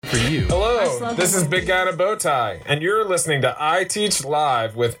you. Hello, this is Big Guy in a Bow Tie, and you're listening to iTeach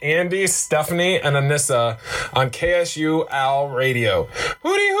Live with Andy, Stephanie, and Anissa on KSU Owl Radio.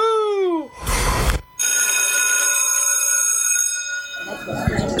 Hooty hoo!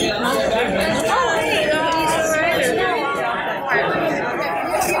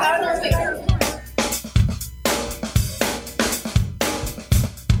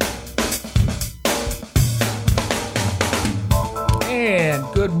 And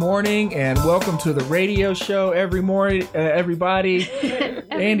good morning, and welcome to the radio show every morning, everybody.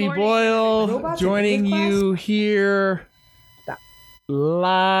 Andy Boyle joining you here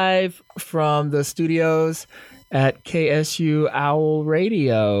live from the studios at KSU Owl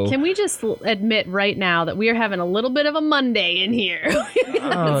Radio. Can we just admit right now that we are having a little bit of a Monday in here? We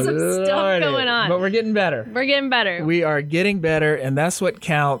got some stuff going on. But we're getting better. We're getting better. We are getting better, and that's what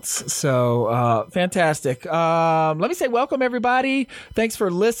counts. So, fantastic. Let me say welcome, everybody. Thanks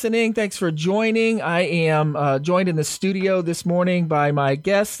for listening. Thanks for joining. I am joined in the studio this morning by my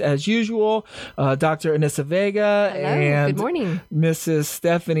guests, as usual, Dr. Anissa Vega. Hello. And good morning. Mrs.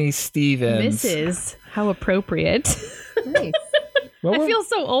 Stephanie Stevens. Mrs. How appropriate. Nice. Well, I feel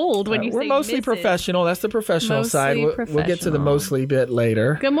so old when you say we're mostly Mrs. professional. That's the professional Mostly side. We'll get to the mostly bit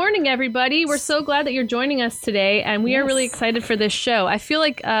later. Good morning, everybody. We're so glad that you're joining us today, and we are really excited for this show. I feel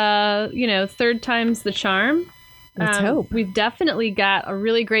like, third time's the charm. Let's hope. We've definitely got a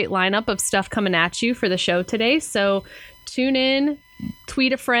really great lineup of stuff coming at you for the show today. So tune in,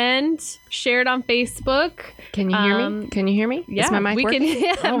 tweet a friend, share it on Facebook. Can you hear me? Can you hear me? Yeah, Is my mic we working? can.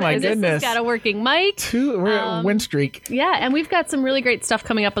 Yeah, Oh my goodness! Got a working mic. We're at a win streak. Yeah, and we've got some really great stuff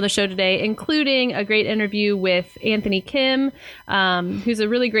coming up on the show today, including a great interview with Anthony Kim, who's a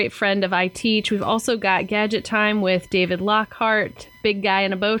really great friend of iTeach. We've also got Gadget Time with David Lockhart, Big Guy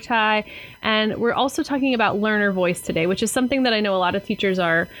in a Bow Tie, and we're also talking about learner voice today, which is something that I know a lot of teachers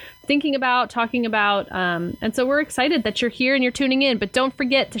are thinking about, talking about, and so we're excited that you're here and you're tuning in. But don't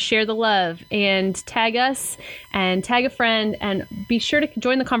forget to share the love and tag us and tag a friend, and be sure to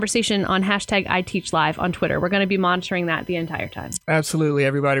join the conversation on hashtag iTeachLive on Twitter. We're going to be monitoring that the entire time. Absolutely,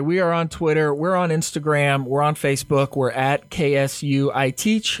 everybody. We are on Twitter. We're on Instagram. We're on Facebook. We're at KSU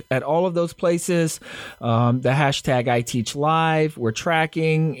iTeach at all of those places. The hashtag iTeachLive. We're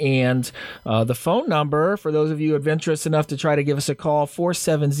tracking, and the phone number for those of you adventurous enough to try to give us a call,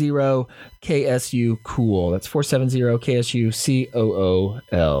 470 KSU Cool. That's 470 KSU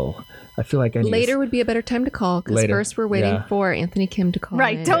COOL. I feel like I need Later would be a better time to call, because first we're waiting for Anthony Kim to call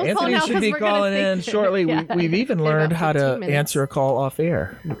Right, in. don't phone Anthony out, should 'cause be we're calling gonna in think- shortly. Yeah. We've even In learned about how to 15 minutes. answer a call off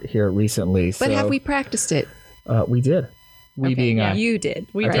air here recently. But have we practiced it? We did. We being I. You did.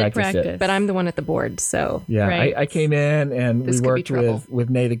 We I did practiced it. practice. But I'm the one at the board, so Yeah, Right. I came in and This we could be worked trouble. with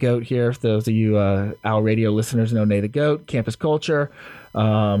Nay the Goat here. For those of you Owl Radio listeners know Nay the Goat, Campus Culture.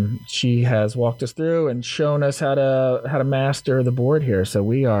 She has walked us through and shown us how to master the board here. So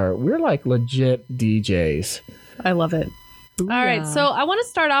we're like legit DJs. I love it. All right, so I want to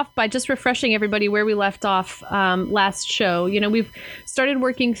start off by just refreshing everybody where we left off last show. You know, we've started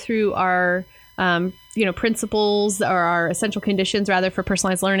working through our principles, or our essential conditions rather, for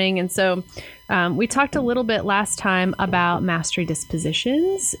personalized learning. And so we talked a little bit last time about mastery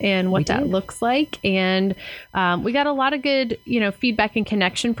dispositions and what that looks like. And we got a lot of good, feedback and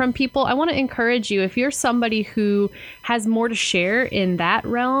connection from people. I want to encourage you, if you're somebody who has more to share in that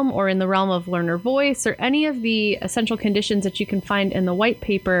realm, or in the realm of learner voice, or any of the essential conditions that you can find in the white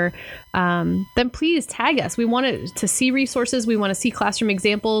paper, then please tag us. We want to see resources. We want to see classroom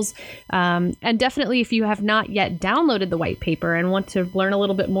examples. And definitely, if you have not yet downloaded the white paper and want to learn a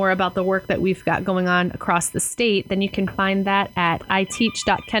little bit more about the work that we've got going on across the state, then you can find that at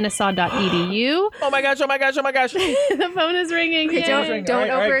iteach.kennesaw.edu. Oh my gosh! The phone is ringing. Okay, Yay. don't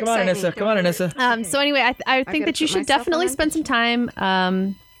overexcite me. Come on, Anissa. So anyway, I think that you should definitely spend some time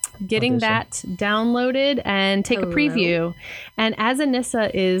getting that downloaded and take a preview. And as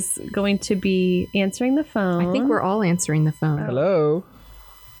Anissa is going to be answering the phone. I think we're all answering the phone. Hello.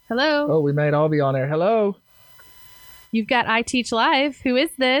 Hello. Oh, we might all be on there. Hello. You've got iTeach Live. Who is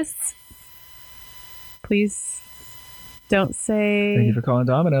this? Please don't say. Thank you for calling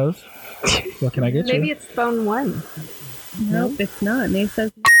Domino's. What can I get you? Maybe it's phone one. Nope, it's not. Nate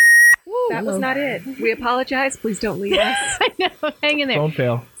says. That was not it. We apologize. Please don't leave us. I know. Hang in there. Phone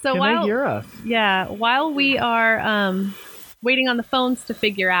fail. So Can they hear us? Yeah, while we are waiting on the phones to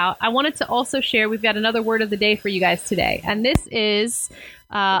figure out, I wanted to also share, we've got another word of the day for you guys today. And this is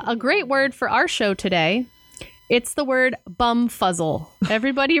a great word for our show today. It's the word bumfuzzle.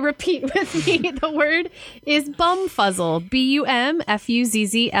 Everybody repeat with me. The word is bumfuzzle. B-U-M-F-U-Z-Z-L-E.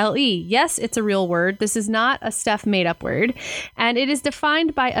 Yes, it's a real word. This is not a Steph made-up word. And it is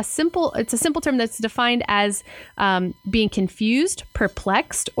defined by it's a simple term that's defined as being confused,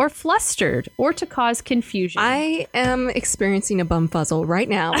 perplexed, or flustered, or to cause confusion. I am experiencing a bumfuzzle right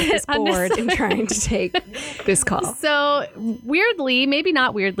now with this board and trying to take this call. So weirdly, maybe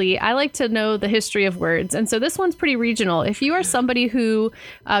not weirdly, I like to know the history of words. And so this one's pretty regional. If you are somebody who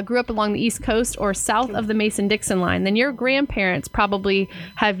grew up along the East Coast or south of the Mason-Dixon line, then your grandparents probably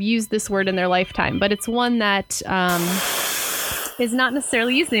have used this word in their lifetime. But it's one that is not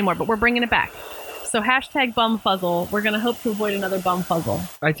necessarily used anymore, but we're bringing it back. So hashtag bumfuzzle. We're going to hope to avoid another bumfuzzle.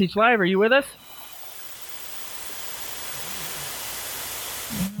 iTeach Live, are you with us?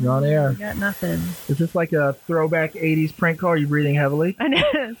 You're on air. I got nothing. Is this like a throwback 80s prank call? Are you breathing heavily? I know.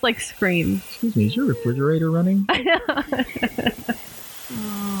 It's like Scream. Excuse me, is your refrigerator running? I know.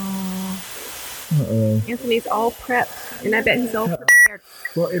 Uh-oh. Anthony's all prepped, and I bet he's all prepared.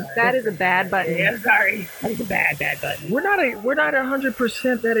 Well, That is a bad button. Yeah, sorry. That was a bad button. We're not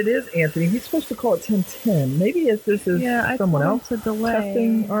 100% that it is Anthony. He's supposed to call it 1010. Maybe if this is someone else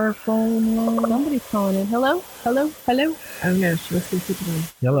testing our phone line. Somebody's calling in. Hello? Hello? Hello? Oh no, she must be keeping on.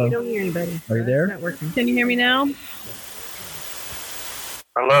 Hello. We don't hear anybody. Are you there? It's not working. Can you hear me now?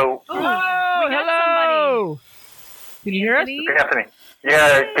 Hello. Oh, we got hello. Can you hear us? Anthony? Anthony.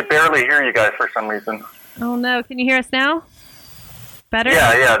 Yeah, I could barely hear you guys for some reason. Oh no, can you hear us now? Better?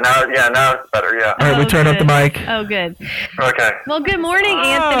 Yeah, now it's better, yeah. All right, we turn up the mic. Oh, good. Okay. Well, good morning,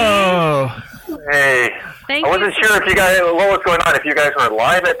 Anthony. Oh. Hey. Thank I you. wasn't sure if you guys, what was going on, if you guys were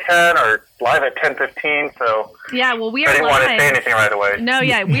live at 10 or live at 10:15, so Yeah, well, we are I didn't live. want to say anything right away. No,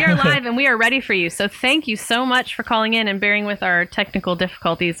 yeah, we are live and we are ready for you. So thank you so much for calling in and bearing with our technical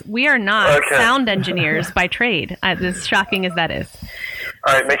difficulties. We are not sound engineers by trade, as shocking as that is.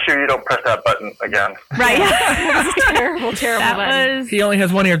 All right, make sure you don't press that button again. Right. Terrible That button. was He only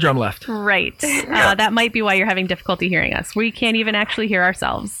has one eardrum left. right. That might be why you're having difficulty hearing us. We can't even actually hear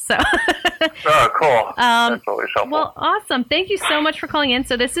ourselves. So. Oh, cool. That's always helpful. Well, awesome. Thank you so much for calling in.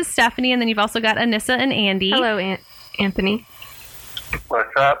 So this is Stephanie, and then you've also got Anissa and Andy. Hello, Anthony.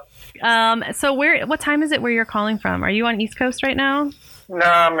 What's up? So what time is it where you're calling from? Are you on East Coast right now? No,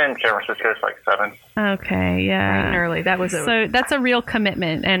 I'm in San Francisco. It's like 7. Okay, yeah. Bright and early. That was So that's a real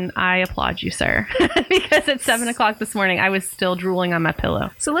commitment, and I applaud you, sir. Because at 7 o'clock this morning, I was still drooling on my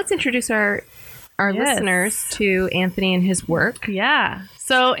pillow. So let's introduce our listeners to Anthony and his work. Yeah.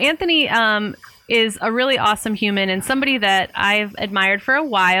 So Anthony is a really awesome human and somebody that I've admired for a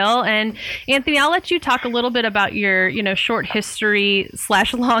while. And Anthony, I'll let you talk a little bit about your, short history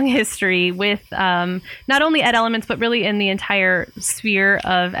 / long history with not only Ed Elements, but really in the entire sphere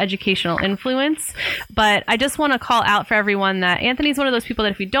of educational influence. But I just want to call out for everyone that Anthony's one of those people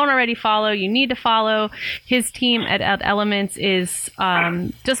that if you don't already follow, you need to follow. His team at Ed Elements is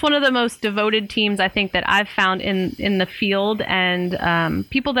just one of the most devoted teams I think that I've found in the field, and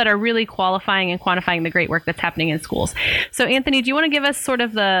people that are really qualifying and quantifying the great work that's happening in schools. So Anthony, do you want to give us sort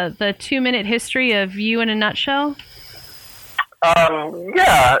of the 2-minute history of you in a nutshell?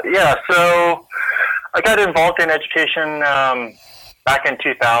 Yeah. So I got involved in education back in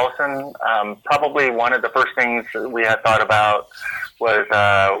 2000. Probably one of the first things we had thought about was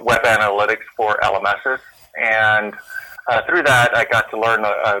web analytics for LMSs. And through that, I got to learn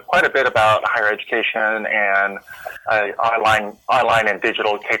quite a bit about higher education and online and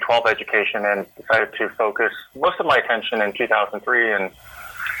digital K-12 education, and decided to focus most of my attention in 2003 in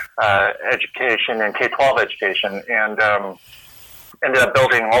education and K-12 education, and ended up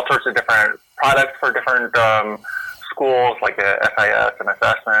building all sorts of different products for different schools, like SIS and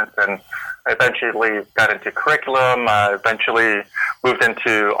assessments, and I eventually got into curriculum, eventually moved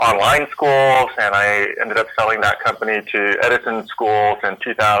into online schools, and I ended up selling that company to Edison Schools in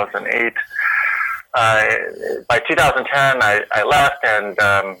 2008. By 2010, I left and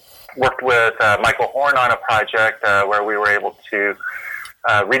worked with Michael Horn on a project where we were able to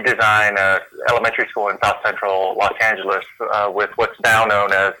redesign an elementary school in South Central Los Angeles with what's now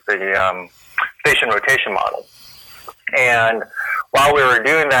known as the station rotation model. And while we were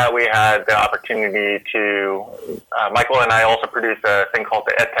doing that, we had the opportunity to, Michael and I also produced a thing called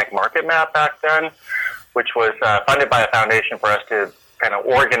the EdTech Market Map back then, which was funded by a foundation for us to kind of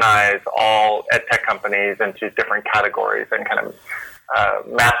organize all EdTech companies into different categories and kind of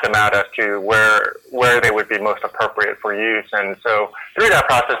map them out as to where they would be most appropriate for use. And so through that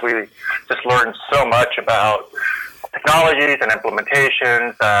process, we just learned so much about technologies and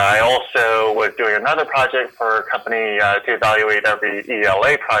implementations. I also was doing another project for a company to evaluate every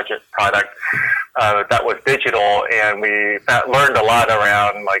ELA product that was digital, and we learned a lot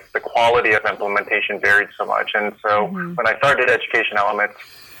around like the quality of implementation varied so much. And so when I started Education Elements,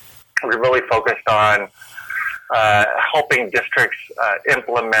 we really focused on helping districts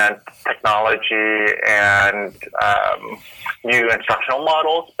implement technology and new instructional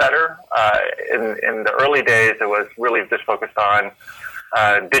models better. In the early days, it was really just focused on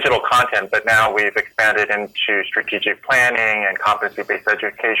digital content, but now we've expanded into strategic planning and competency-based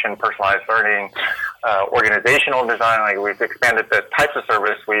education, personalized learning, organizational design. Like, we've expanded the types of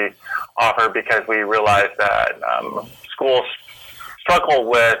service we offer because we realized that schools struggle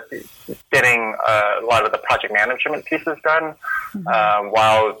with getting a lot of the project management pieces done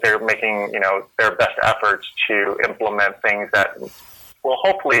while they're making, their best efforts to implement things that will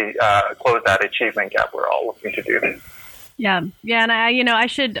hopefully close that achievement gap we're all looking to do. Yeah. And I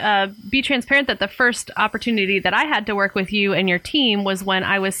should be transparent that the first opportunity that I had to work with you and your team was when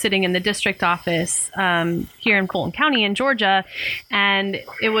I was sitting in the district office here in Fulton County in Georgia. And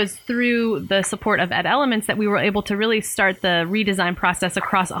it was through the support of Ed Elements that we were able to really start the redesign process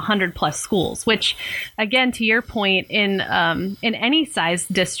across 100 plus schools, which, again, to your point, in any size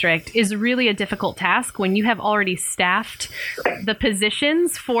district is really a difficult task when you have already staffed the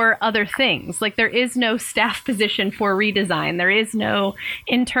positions for other things. Like, there is no staff position for redesign. There is no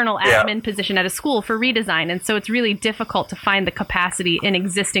internal admin position at a school for redesign. And so it's really difficult to find the capacity in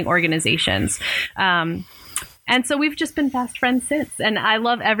existing organizations. And so we've just been fast friends since. And I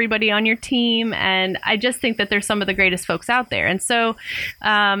love everybody on your team. And I just think that they're some of the greatest folks out there. And so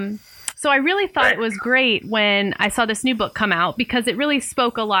I really thought it was great when I saw this new book come out, because it really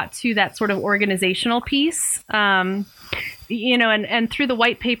spoke a lot to that sort of organizational piece. And through the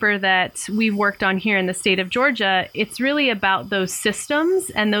white paper that we've worked on here in the state of Georgia, it's really about those systems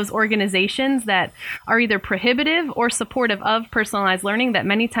and those organizations that are either prohibitive or supportive of personalized learning that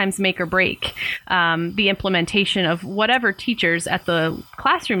many times make or break the implementation of whatever teachers at the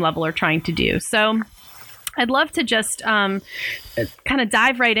classroom level are trying to do. So I'd love to just kind of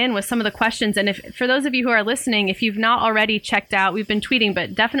dive right in with some of the questions. And for those of you who are listening, if you've not already checked out, we've been tweeting,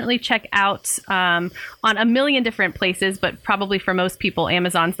 but definitely check out on a million different places, but probably for most people,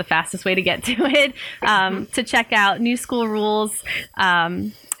 Amazon's the fastest way to get to it, to check out New School Rules.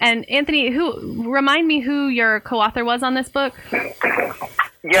 And Anthony, remind me who your co-author was on this book?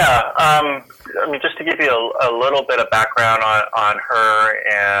 Yeah, just to give you a little bit of background on her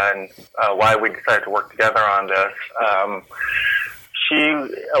and why we decided to work together on this.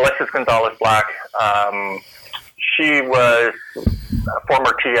 Alexis Gonzalez-Black, she was a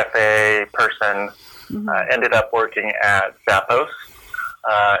former TFA person, ended up working at Zappos.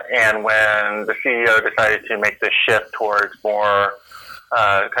 And when the CEO decided to make the shift towards more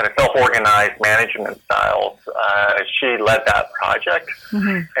kind of self-organized management styles, she led that project.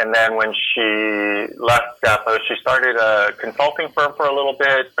 And then when she left Zappos, she started a consulting firm for a little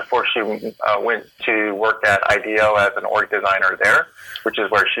bit before she went to work at IDEO as an org designer there, which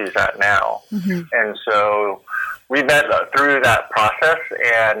is where she's at now. And so we met through that process,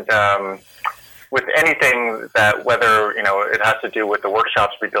 and with anything that, whether it has to do with the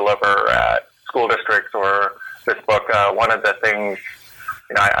workshops we deliver at school districts or this book, one of the things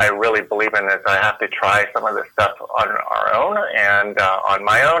I really believe in is I have to try some of this stuff on our own and on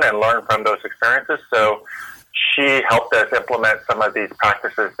my own and learn from those experiences. So she helped us implement some of these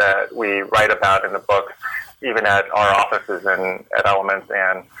practices that we write about in the book, even at our offices and at Elements.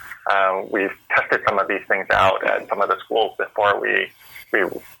 And we've tested some of these things out at some of the schools before we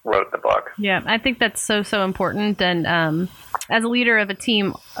wrote the book. Yeah, I think that's so important. And as a leader of a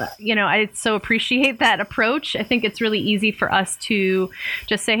team, I so appreciate that approach. I think it's really easy for us to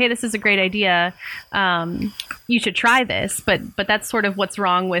just say, hey, this is a great idea. You should try this. But that's sort of what's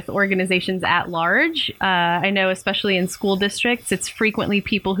wrong with organizations at large. I know, especially in school districts, it's frequently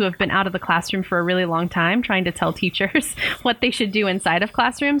people who have been out of the classroom for a really long time trying to tell teachers what they should do inside of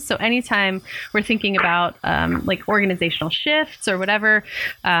classrooms. So anytime we're thinking about like organizational shifts or whatever,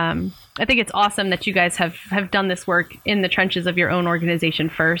 I think it's awesome that you guys have done this work in the trenches of your own organization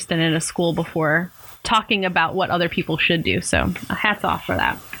first and in a school before talking about what other people should do. So hats off for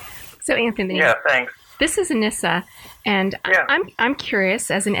that. So Anthony, yeah, thanks. This is Anissa, and I'm curious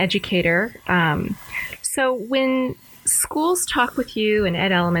as an educator. So when schools talk with you and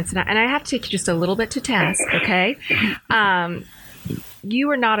Ed Elements, and I have to take you just a little bit to task, okay? You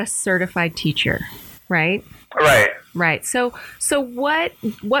are not a certified teacher, right? Right. So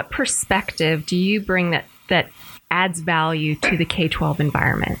what perspective do you bring that adds value to the K-12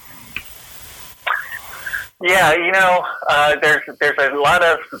 environment? Yeah, there's a lot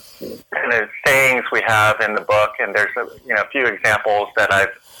of kind of sayings we have in the book, and there's a few examples that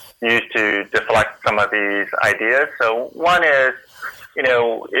I've used to deflect some of these ideas. So one is,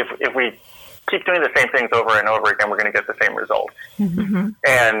 if we keep doing the same things over and over again, we're going to get the same results. Mm-hmm.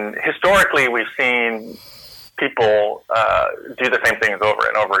 And historically, we've seen people do the same things over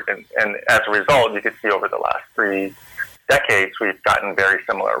and over again, and as a result, you can see over the last 3 decades, we've gotten very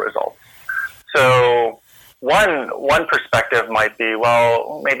similar results. So one perspective might be,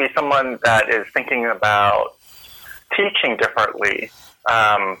 well, maybe someone that is thinking about teaching differently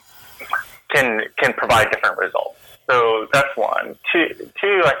can provide different results. So that's one.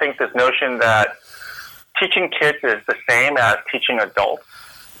 Two, I think this notion that teaching kids is the same as teaching adults.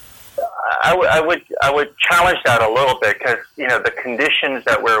 I would challenge that a little bit, because the conditions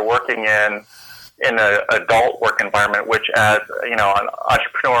that we're working in an adult work environment, which as an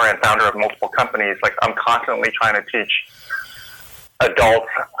entrepreneur and founder of multiple companies, like I'm constantly trying to teach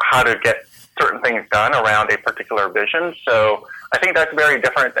adults how to get certain things done around a particular vision. So I think that's very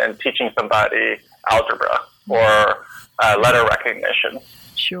different than teaching somebody algebra or letter recognition.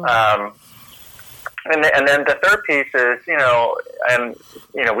 Sure. And then the third piece is,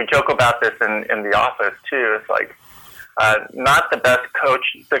 we joke about this in the office too. It's like, not the best coach.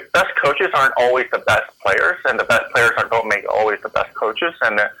 The best coaches aren't always the best players, and the best players don't make always the best coaches.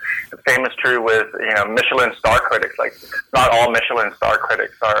 And the same is true with Michelin star critics. Like, not all Michelin star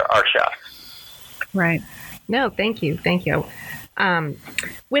critics are chefs. Right. No, thank you.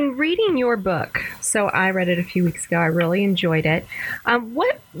 When reading your book, so I read it a few weeks ago. I really enjoyed it.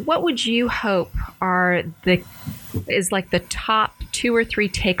 What would you hope is like the top 2 or 3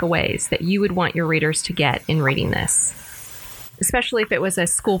 takeaways that you would want your readers to get in reading this? Especially if it was a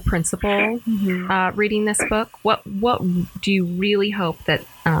school principal reading this book, what do you really hope that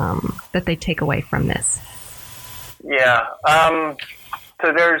they take away from this? Yeah.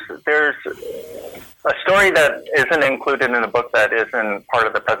 So there's a story that isn't included in the book that isn't part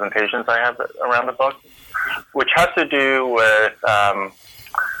of the presentations I have around the book, which has to do with.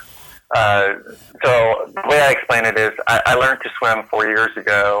 So the way I explain it is, I learned to swim 4 years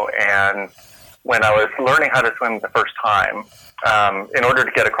ago, and when I was learning how to swim the first time, in order to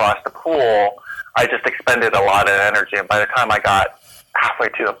get across the pool, I just expended a lot of energy, and by the time I got halfway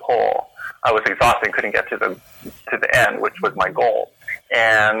to the pool, I was exhausted and couldn't get to the end, which was my goal.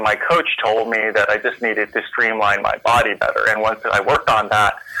 And my coach told me that I just needed to streamline my body better. And once I worked on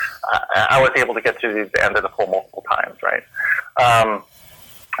that, I was able to get to the end of the pool multiple times, right?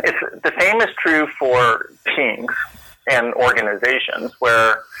 It's the same is true for teams and organizations,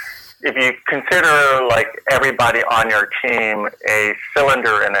 where if you consider like everybody on your team a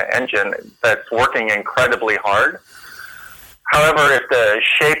cylinder in an engine that's working incredibly hard. However, if the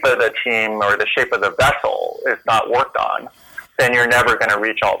shape of the team or the shape of the vessel is not worked on, then you're never going to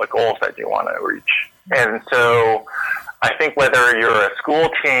reach all the goals that you want to reach. And so I think whether you're a school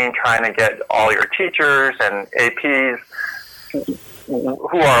team trying to get all your teachers and APs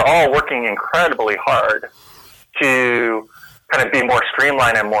who are all working incredibly hard to kind of be more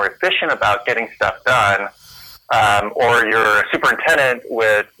streamlined and more efficient about getting stuff done, or you're a superintendent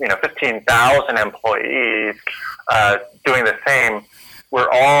with 15,000 employees doing the same, we're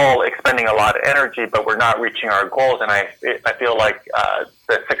all expending a lot of energy, but we're not reaching our goals. And I feel like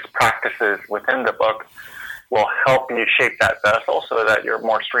the 6 practices within the book will help you shape that vessel so that you're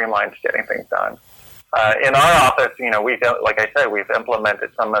more streamlined to getting things done. In our office, like I said, we've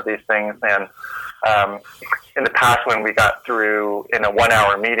implemented some of these things. And in the past, when we got through in a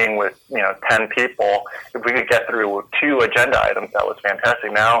 1-hour meeting with 10 people, if we could get through 2 agenda items, that was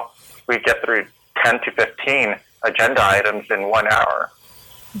fantastic. Now we get through 10 to 15 agenda items in 1 hour.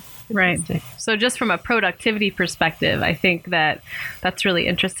 Right. So just from a productivity perspective, I think that's really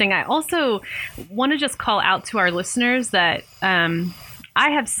interesting. I also want to just call out to our listeners that I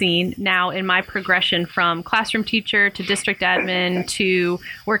have seen now in my progression from classroom teacher to district admin to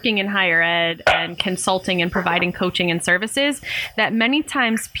working in higher ed and consulting and providing coaching and services, that many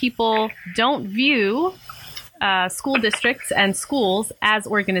times people don't view school districts and schools as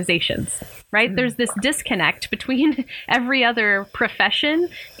organizations, right? There's this disconnect between every other profession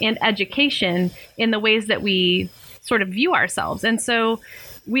and education in the ways that we sort of view ourselves. And so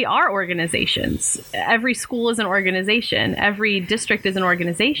we are organizations. Every school is an organization. Every district is an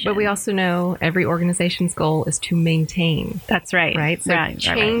organization. But we also know every organization's goal is to maintain. That's right. Right? So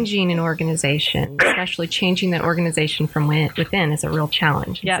changing an organization, especially changing that organization from within, is a real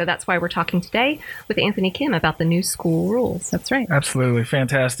challenge. Yeah. So that's why we're talking today with Anthony Kim about the new school rules. That's right. Absolutely.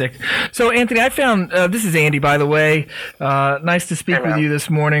 Fantastic. So, Anthony, I found, this is Andy, by the way. Nice to speak with you this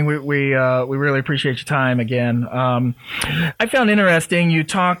morning. We really appreciate your time again. I found interesting, you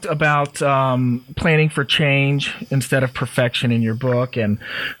talked about planning for change instead of perfection in your book. And,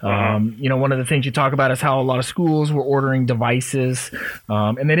 one of the things you talk about is how a lot of schools were ordering devices,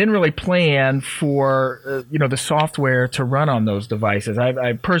 and they didn't really plan for, the software to run on those devices.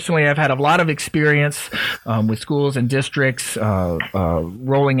 I personally have had a lot of experience with schools and districts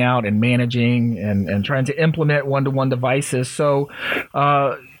rolling out and managing and trying to implement one-to-one devices. So,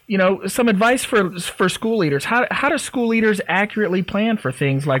 some advice for school leaders. How do school leaders accurately plan for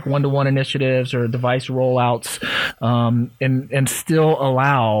things like one-to-one initiatives or device rollouts, and still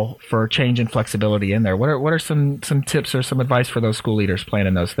allow for change and flexibility in there? What are some tips or some advice for those school leaders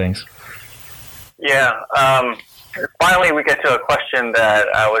planning those things? Yeah. Finally, we get to a question that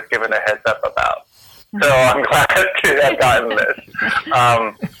I was given a heads up about. So I'm glad to have gotten this.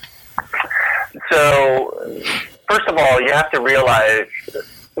 So first of all, you have to realize,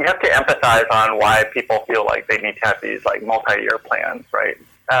 you have to empathize on why people feel like they need to have these like multi-year plans, right?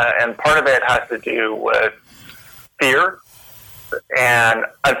 And part of it has to do with fear and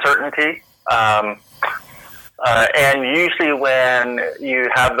uncertainty. And usually when you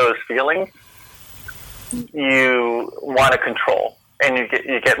have those feelings, you want to control and you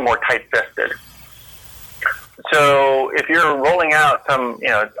get more tight-fisted. So if you're rolling out some,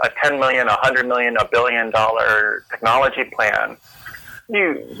 a $10 million, $100 million, $1 billion technology plan,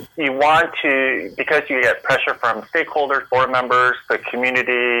 you want to, because you get pressure from stakeholders, board members, the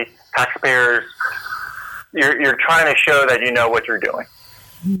community, taxpayers, you're trying to show that you know what you're doing.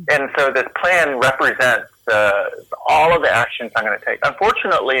 And so this plan represents all of the actions I'm going to take.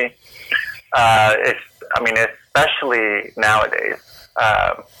 Unfortunately, especially nowadays,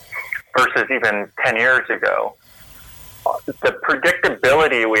 versus even 10 years ago, the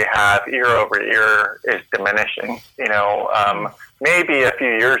predictability we have year over year is diminishing. Maybe a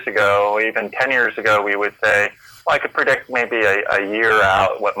few years ago, even 10 years ago, we would say, well, I could predict maybe a year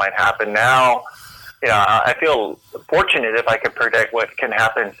out what might happen. Now, I feel fortunate if I could predict what can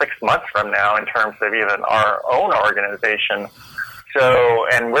happen 6 months from now in terms of even our own organization. So,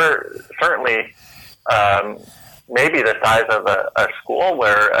 and we're certainly maybe the size of a school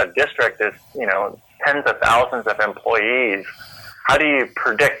where a district is, tens of thousands of employees. How do you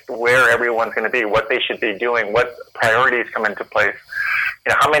predict where everyone's going to be, what they should be doing, what priorities come into place?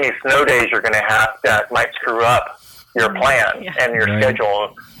 How many snow days you're going to have that might screw up your plan and your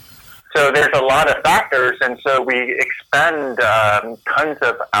schedule. So there's a lot of factors, and so we expend tons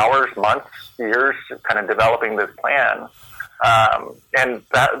of hours, months, years kind of developing this plan. And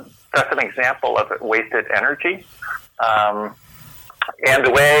that's an example of wasted energy. And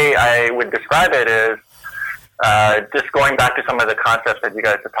the way I would describe it is just going back to some of the concepts that you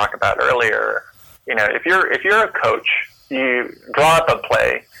guys have talked about earlier. If you're a coach, you draw up a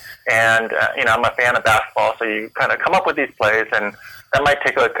play, and I'm a fan of basketball, so you kind of come up with these plays, and that might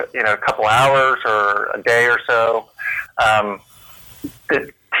take a couple hours or a day or so.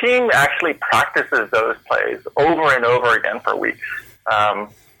 The team actually practices those plays over and over again for weeks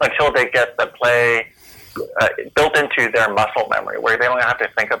until they get the play built into their muscle memory, where they don't have to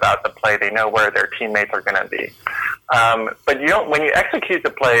think about the play. They know where their teammates are going to be. But when you execute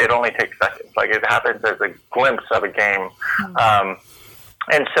the play, it only takes seconds. Like, it happens as a glimpse of a game.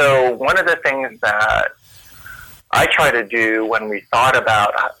 And so one of the things that I try to do when we thought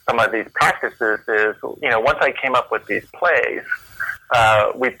about some of these practices is, once I came up with these plays,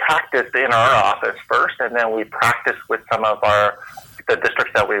 we practiced in our office first, and then we practiced with some of the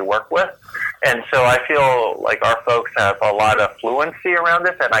districts that we work with. And so I feel like our folks have a lot of fluency around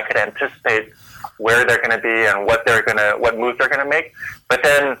this, and I could anticipate where they're going to be and what moves they're going to make. But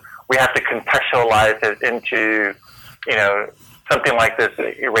then we have to contextualize it into, something like this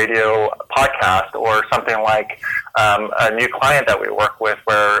radio podcast, or something like a new client that we work with,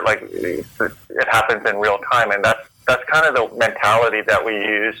 where like it happens in real time. And that's kind of the mentality that we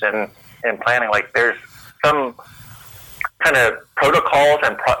use in planning. Like, there's some kind of protocols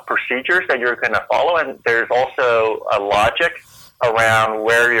and procedures that you're going to follow, and there's also a logic around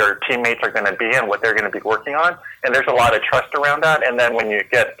where your teammates are going to be and what they're going to be working on, and there's a lot of trust around that. And then when you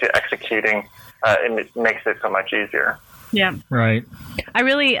get to executing, it makes it so much easier. Yeah. Right.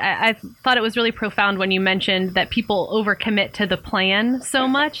 I thought it was really profound when you mentioned that people overcommit to the plan so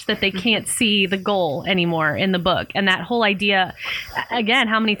much that they can't see the goal anymore in the book. And that whole idea, again,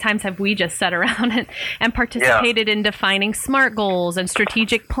 how many times have we just sat around and participated in defining SMART goals and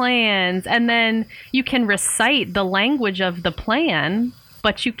strategic plans? And then you can recite the language of the plan,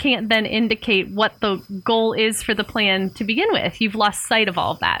 but you can't then indicate what the goal is for the plan to begin with. You've lost sight of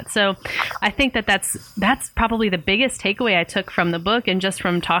all of that. So I think that's probably the biggest takeaway I took from the book, and just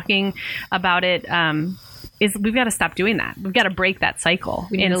from talking about it, is we've got to stop doing that. We've got to break that cycle.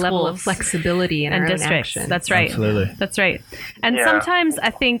 We need a level of flexibility in our own action. That's right. Absolutely. That's right. And sometimes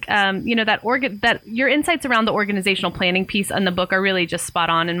I think that your insights around the organizational planning piece in the book are really just spot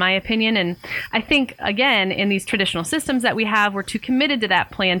on, in my opinion. And I think, again, in these traditional systems that we have, we're too committed to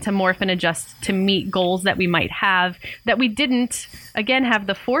that plan to morph and adjust to meet goals that we might have that we didn't, again, have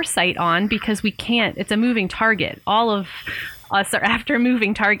the foresight on, because we can't. It's a moving target. All of us are after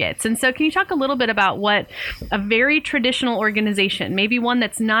moving targets. And so can you talk a little bit about what a very traditional organization, maybe one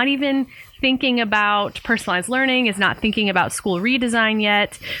that's not even thinking about personalized learning, is not thinking about school redesign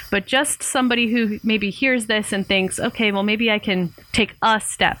yet, but just somebody who maybe hears this and thinks, okay, well, maybe I can take a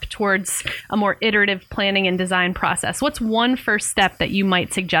step towards a more iterative planning and design process. What's one first step that you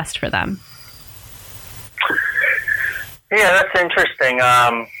might suggest for them? Yeah, that's interesting.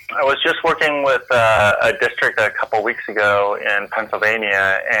 I was just working with a district a couple weeks ago in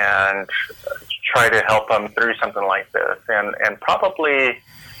Pennsylvania and try to help them through something like this. And probably,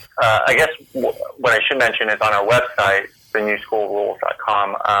 I guess what I should mention is on our website,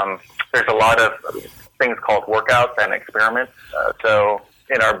 thenewschoolrules.com, there's a lot of things called workouts and experiments. So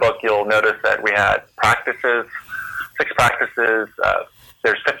in our book, you'll notice that we had practices, 6 practices,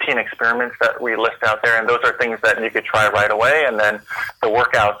 there's 15 experiments that we list out there, and those are things that you could try right away. And then the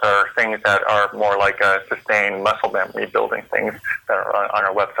workouts are things that are more like a sustained muscle memory building things that are on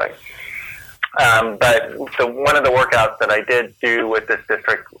our website. But one of the workouts that I did do with this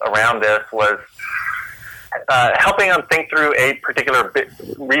district around this was helping them think through a particular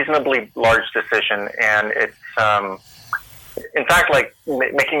reasonably large decision. And it's, in fact, like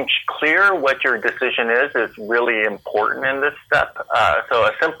making clear what your decision is really important in this step. So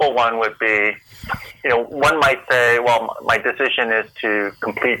a simple one would be, one might say, well, my decision is to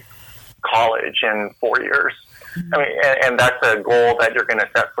complete college in 4 years. I mean, and that's a goal that you're going to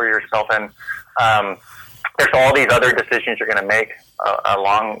set for yourself. And there's all these other decisions you're going to make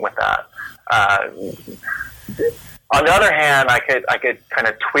along with that. On the other hand, I could kind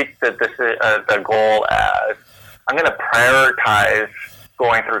of tweak the goal as, I'm going to prioritize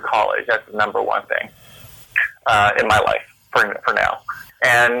going through college. That's the number one thing in my life for now.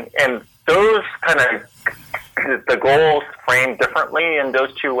 And those kind of, the goals framed differently in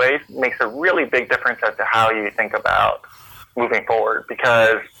those two ways makes a really big difference as to how you think about moving forward.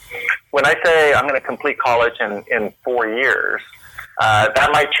 Because when I say I'm going to complete college in 4 years, that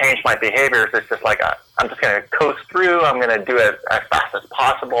might change my behaviors. It's just like I'm just going to coast through. I'm going to do it as fast as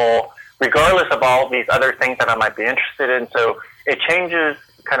possible, regardless of all these other things that I might be interested in. So it changes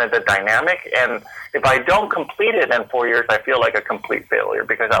kind of the dynamic. And if I don't complete it in 4 years, I feel like a complete failure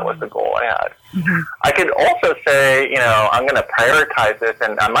because that was the goal I had. Mm-hmm. I could also say, I'm going to prioritize this,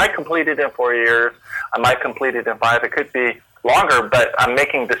 and I might complete it in 4 years. I might complete it in 5. It could be longer, but I'm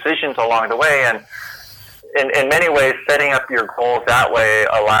making decisions along the way. And in many ways, setting up your goals that way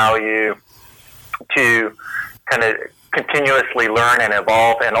allow you to kind of continuously learn and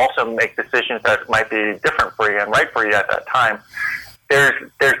evolve, and also make decisions that might be different for you and right for you at that time. There's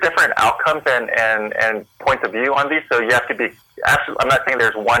different outcomes and points of view on these, so you have to be I'm not saying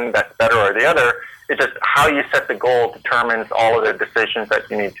there's one that's better or the other. It's just how you set the goal determines all of the decisions that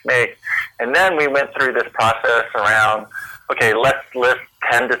you need to make. And then we went through this process around, okay, let's list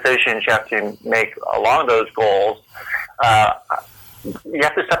 10 decisions you have to make along those goals. You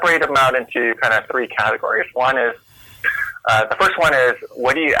have to separate them out into kind of 3 categories. One is, the first one is,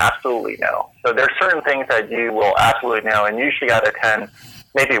 what do you absolutely know? So there's certain things that you will absolutely know, and usually out of 10,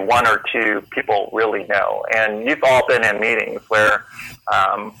 maybe 1 or 2 people really know. And you've all been in meetings where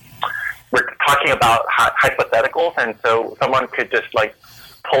we're talking about hypotheticals, and so someone could just like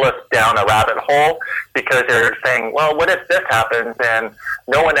pull us down a rabbit hole because they're saying, well, what if this happens? And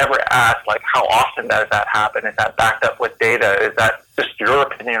no one ever asked, like, how often does that happen? Is that backed up with data? Is that just your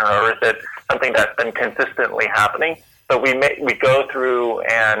opinion, or is it something that's been consistently happening? So we go through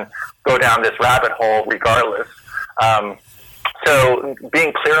and go down this rabbit hole regardless. So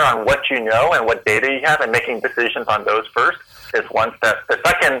being clear on what you know and what data you have and making decisions on those first is one step. The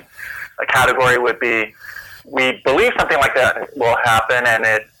second category would be, we believe something like that will happen, and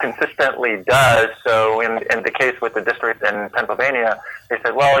it consistently does. So in the case with the district in Pennsylvania, they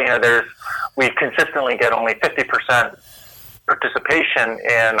said, well, we consistently get only 50% participation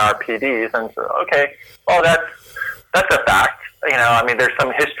in our PDs. And so, okay, well, that's a fact. There's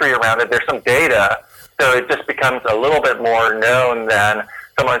some history around it. There's some data. So it just becomes a little bit more known than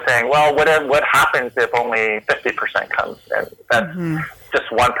someone saying, well, what happens if only 50% comes? And that's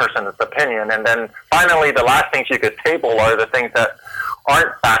just one person's opinion. And then finally, the last things you could table are the things that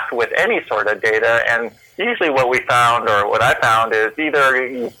aren't backed with any sort of data. And usually what we found, or what I found, is either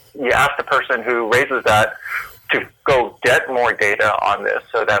you ask the person who raises that to go get more data on this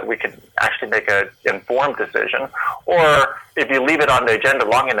so that we can actually make an informed decision, or if you leave it on the agenda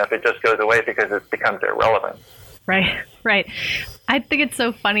long enough, it just goes away because it becomes irrelevant. Right. I think it's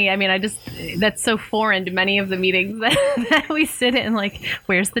so funny. That's so foreign to many of the meetings that we sit in. Like,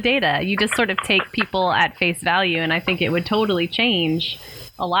 where's the data? You just sort of take people at face value, and I think it would totally change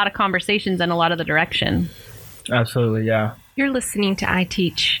a lot of conversations and a lot of the direction. Absolutely, yeah. You're listening to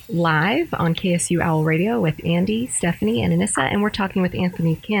iTeach Live on KSU Owl Radio with Andy, Stephanie, and Anissa, and we're talking with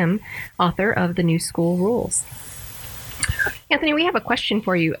Anthony Kim, author of The New School Rules. Anthony, we have a question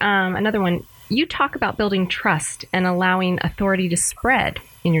for you. Another one. You talk about building trust and allowing authority to spread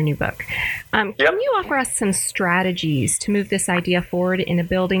in your new book. Can you offer us some strategies to move this idea forward in a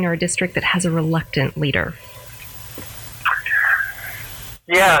building or a district that has a reluctant leader?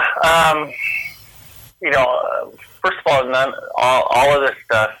 Yeah. First of all, all of this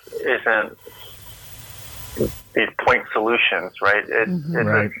stuff isn't these point solutions, right? It's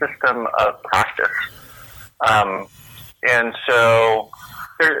a system of practice. And so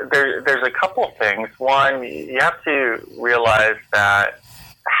there's a couple of things. One, you have to realize that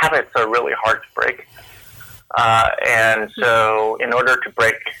habits are really hard to break. And so in order to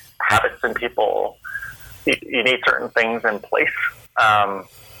break habits in people, you need certain things in place.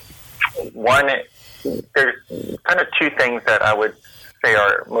 One, there's kind of two things that I would say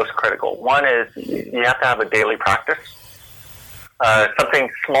are most critical. One is you have to have a daily practice, something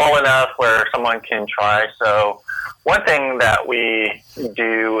small enough where someone can try. So one thing that we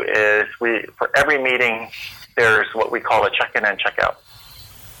do is for every meeting, there's what we call a check-in and check-out.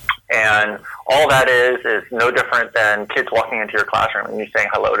 And all that is no different than kids walking into your classroom and you saying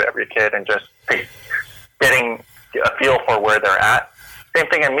hello to every kid and just getting a feel for where they're at. Same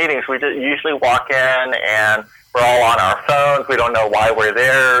thing in meetings. We just usually walk in and we're all on our phones. We don't know why we're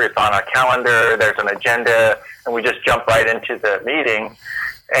there. It's on our calendar. There's an agenda, and we just jump right into the meeting.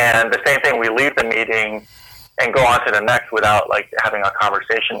 And the same thing, we leave the meeting and go on to the next without having a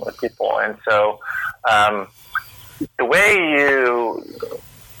conversation with people. And so the way you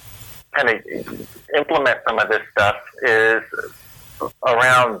kind of implement some of this stuff is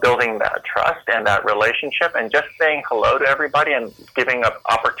around building that trust and that relationship and just saying hello to everybody and giving an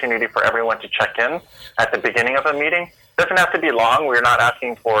opportunity for everyone to check in at the beginning of a meeting. It doesn't have to be long. We're not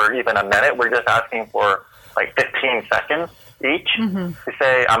asking for even a minute. We're just asking for 15 seconds each to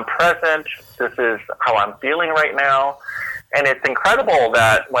say, I'm present. This is how I'm feeling right now. And it's incredible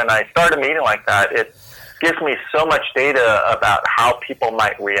that when I start a meeting like that, it gives me so much data about how people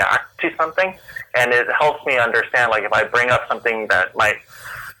might react to something. And it helps me understand, if I bring up something that might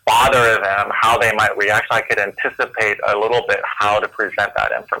bother them, how they might react. I could anticipate a little bit how to present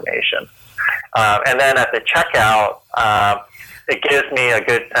that information. And then at the checkout, it gives me a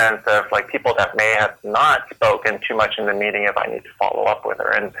good sense of people that may have not spoken too much in the meeting if I need to follow up with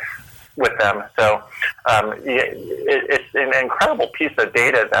them. So it's an incredible piece of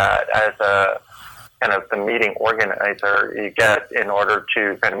data that as a kind of the meeting organizer you get in order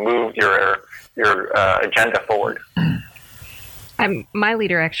to kind of move your agenda forward. My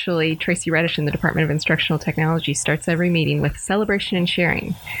leader, actually, Tracy Reddish in the Department of Instructional Technology, starts every meeting with celebration and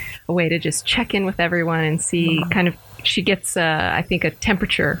sharing, a way to just check in with everyone and see she gets, I think, a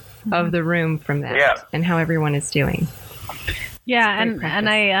temperature of the room from that and how everyone is doing. Yeah, and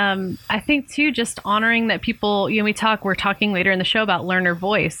I think too, just honoring that people, we're talking later in the show about learner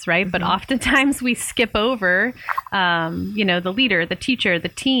voice, right? But oftentimes we skip over, the leader, the teacher, the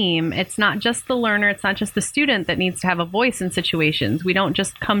team. It's not just the learner, it's not just the student that needs to have a voice in situations. We don't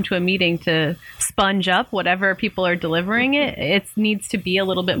just come to a meeting to sponge up whatever people are delivering it. It needs to be a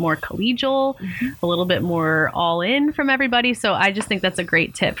little bit more collegial, a little bit more all in from everybody. So I just think that's a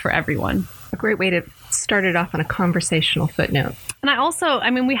great tip for everyone. A great way to start it off on a conversational footnote. And I also,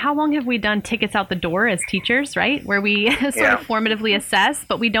 how long have we done tickets out the door as teachers, right? Where we sort of formatively assess,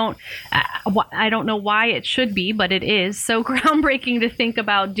 but we don't, I don't know why it should be, but it is so groundbreaking to think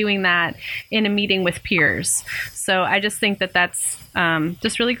about doing that in a meeting with peers. So I just think that that's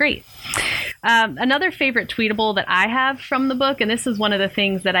just really great. Another favorite tweetable that I have from the book, and this is one of the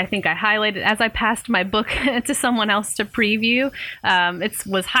things that I think I highlighted as I passed my book to someone else to preview. It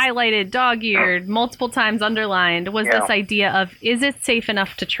was highlighted, dog-eared, multiple times underlined, was this idea of, is it safe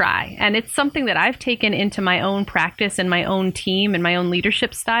enough to try? And it's something that I've taken into my own practice and my own team and my own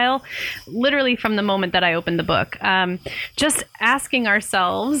leadership style, literally from the moment that I opened the book. Just asking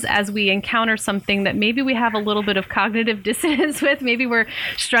ourselves as we encounter something that maybe we have a little bit of cognitive dissonance with, maybe we're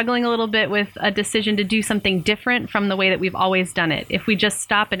struggling a little bit with a decision to do something different from the way that we've always done it. If we just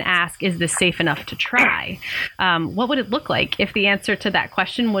stop and ask, is this safe enough to try? What would it look like if the answer to that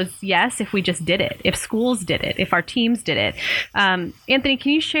question was yes, if we just did it, if schools did it, if our teams did it? Anthony,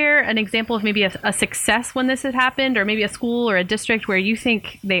 can you share an example of maybe a success when this has happened, or maybe a school or a district where you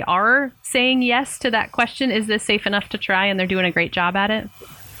think they are saying yes to that question, is this safe enough to try, and they're doing a great job at it?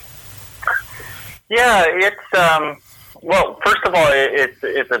 Yeah, it's well, first of all,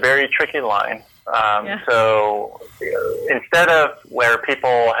 it's a very tricky line. So instead of where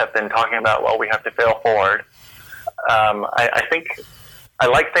people have been talking about, well, we have to fail forward, I think I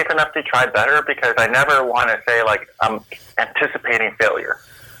like safe enough to try better, because I never want to say, like, I'm anticipating failure.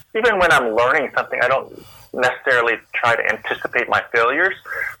 Even when I'm learning something, I don't necessarily try to anticipate my failures,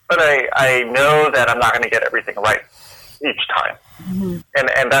 but I know that I'm not going to get everything right each time. Mm-hmm.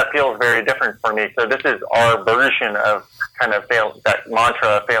 And that feels very different for me. So this is our version of kind of that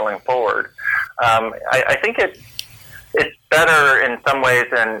mantra, failing forward. I think it's better in some ways,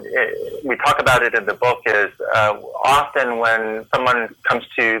 and we talk about it in the book, is often when someone comes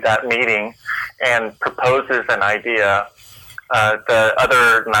to that meeting and proposes an idea, the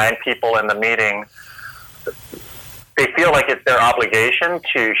other 9 people in the meeting, they feel like it's their obligation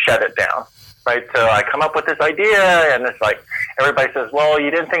to shut it down. Right, so I come up with this idea, and it's like everybody says, "Well, you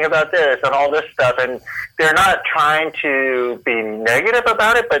didn't think about this," and all this stuff, and they're not trying to be negative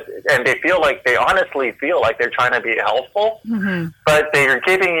about it, and they honestly feel like they're trying to be helpful, but they're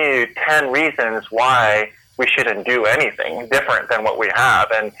giving you 10 reasons why we shouldn't do anything different than what we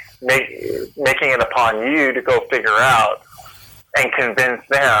have, and making it upon you to go figure out and convince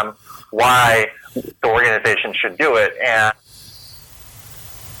them why the organization should do it. And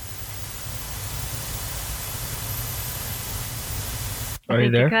are you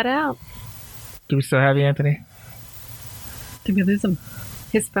there? You got out. Do we still have you, Anthony? Did we lose him?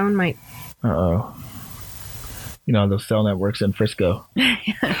 His phone might. Uh-oh. You know, those cell networks in Frisco.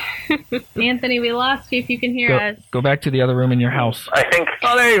 Anthony, we lost you if you can hear us. Go back to the other room in your house. I think...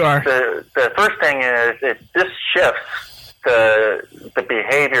 Oh, there you are. The first thing is this shifts the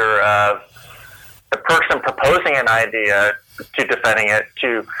behavior of the person proposing an idea to defending it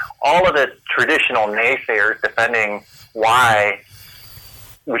to all of the traditional naysayers defending why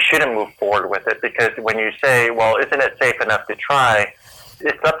we shouldn't move forward with it. Because when you say, well, isn't it safe enough to try,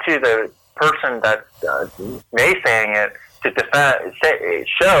 it's up to the person that's naysaying it to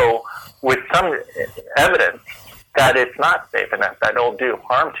show with some evidence that it's not safe enough, that it'll do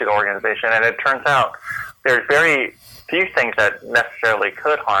harm to the organization. And it turns out there's very few things that necessarily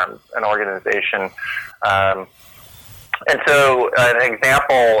could harm an organization. And so an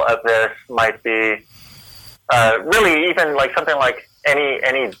example of this might be really even like something like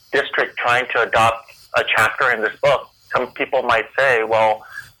any district trying to adopt a chapter in this book. Some people might say, well,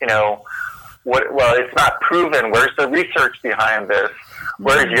 you know, well, it's not proven. Where's the research behind this?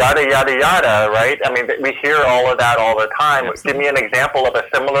 Where's yada, yada, yada, right? I mean, we hear all of that all the time. Absolutely. Give me an example of a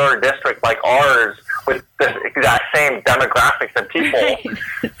similar district like ours with the exact same demographics and people.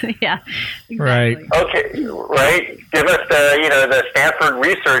 Yeah, exactly. Right. Okay, right? Give us the Stanford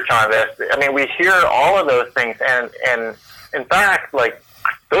research on this. I mean, we hear all of those things, and in fact, like,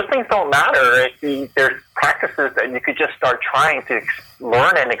 those things don't matter. There's practices that you could just start trying to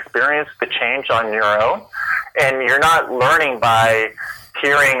learn and experience the change on your own. And you're not learning by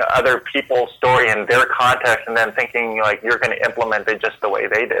hearing other people's story in their context and then thinking like you're going to implement it just the way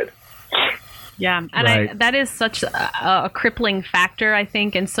they did. Yeah, and right. that is such a crippling factor, I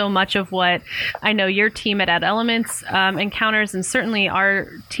think, in so much of what I know your team at Ed Elements encounters, and certainly our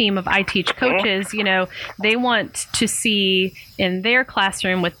team of iTeach coaches. You know, they want to see in their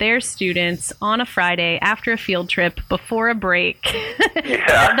classroom with their students on a Friday after a field trip before a break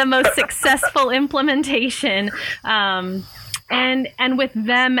the most successful implementation. And with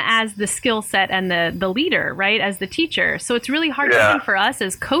them as the skill set and the leader, right, as the teacher. So it's really hard even for us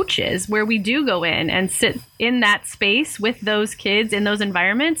as coaches, where we do go in and sit in that space with those kids in those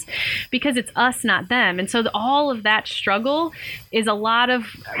environments, because it's us, not them. And so all of that struggle is a lot of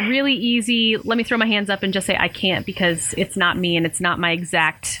really easy, let me throw my hands up and just say I can't, because it's not me and it's not my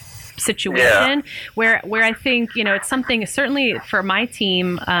exact situation where I think, it's something certainly for my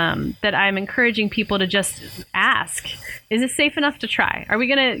team that I'm encouraging people to just ask, is it safe enough to try? Are we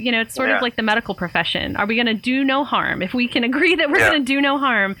going to, it's sort of like the medical profession. Are we going to do no harm? If we can agree that we're going to do no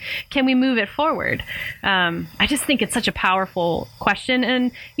harm, can we move it forward? I just think it's such a powerful question.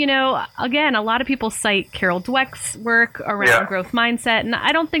 And, again, a lot of people cite Carol Dweck's work around growth mindset. And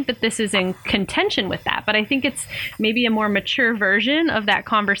I don't think that this is in contention with that, but I think it's maybe a more mature version of that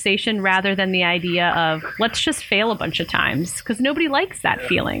conversation rather than the idea of let's just fail a bunch of times, because nobody likes that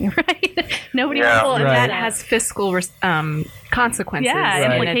feeling, right? Nobody wants that has fiscal consequences.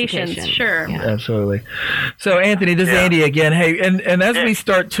 Yeah, implications. Sure. Yeah. Absolutely. So, Anthony, this is Andy again. Hey, and as we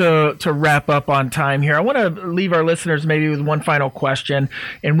start to wrap up on time here, I want to leave our listeners maybe with one final question.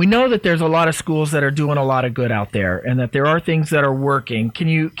 And we know that there's a lot of schools that are doing a lot of good out there, and that there are things that are working. Can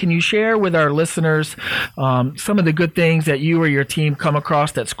you share with our listeners some of the good things that you or your team come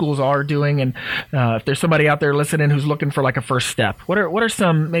across that schools are doing? And if there's somebody out there listening who's looking for like a first step, what are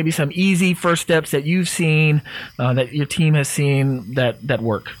some easy first steps that you've seen that your team has seen that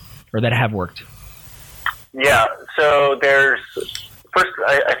work or that have worked? Yeah, so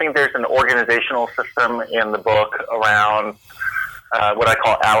I think there's an organizational system in the book around what I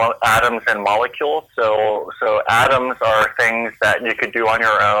call atoms and molecules. So atoms are things that you could do on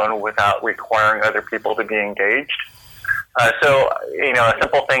your own without requiring other people to be engaged. So a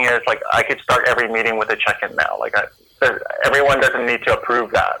simple thing is like I could start every meeting with a check-in now. Like everyone doesn't need to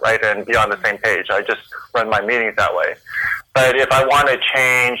approve that, right, and be on the same page. I just run my meetings that way. But if I want to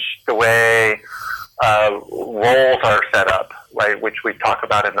change the way roles are set up, right, which we talk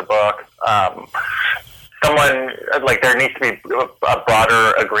about in the book, there needs to be a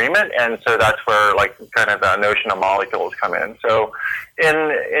broader agreement, and so that's where kind of the notion of molecules come in. So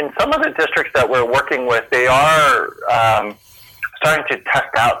in some of the districts that we're working with, they are starting to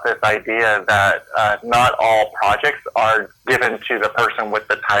test out this idea that not all projects are given to the person with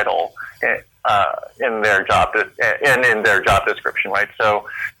the title in their job description, right? So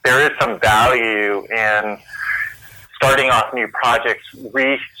there is some value in starting off new projects,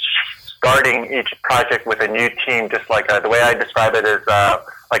 restarting each project with a new team, just like the way I describe it is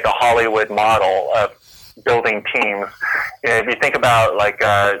like a Hollywood model of building teams. If you think about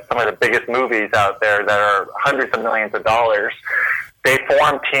some of the biggest movies out there that are hundreds of millions of dollars, they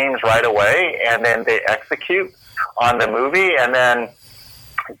form teams right away, and then they execute on the movie, and then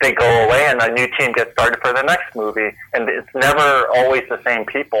they go away, and a new team gets started for the next movie. And it's never always the same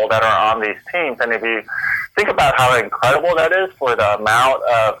people that are on these teams. And if you think about how incredible that is for the amount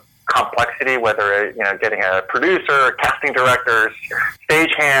of complexity, whether getting a producer, casting directors,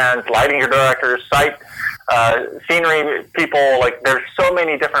 stagehands, lighting directors, scenery people, there's so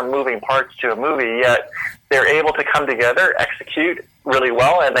many different moving parts to a movie, yet they're able to come together, execute really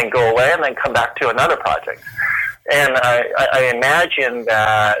well, and then go away and then come back to another project. And I imagine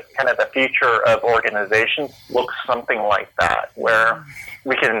that kind of the future of organizations looks something like that, where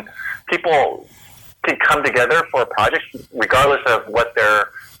people can come together for projects regardless of what their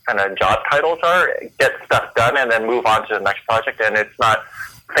kind of job titles are, get stuff done, and then move on to the next project. And it's not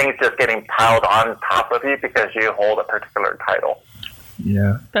things just getting piled on top of you because you hold a particular title.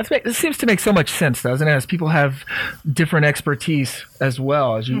 Yeah, it seems to make so much sense, doesn't it? As people have different expertise as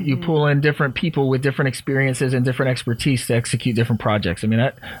well, as you pull in different people with different experiences and different expertise to execute different projects. I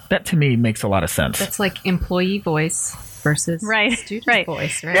mean, that to me makes a lot of sense. That's like employee voice versus student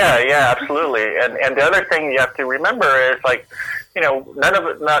voice, right? Yeah, absolutely. And the other thing you have to remember is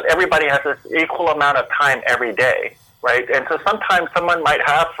not everybody has this equal amount of time every day. Right, and so sometimes someone might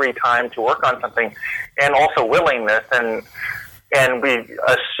have free time to work on something, and also willingness, and we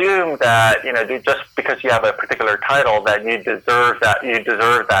assume that just because you have a particular title that you deserve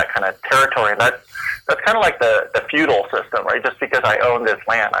that kind of territory. And that's kind of like the feudal system, right? Just because I own this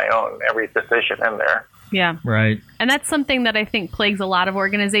land, I own every decision in there. Yeah. Right. And that's something that I think plagues a lot of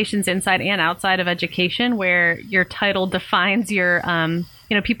organizations inside and outside of education, where your title defines your,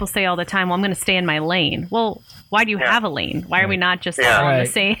 people say all the time, well, I'm going to stay in my lane. Well, why do you have a lane? Why are we not just all on the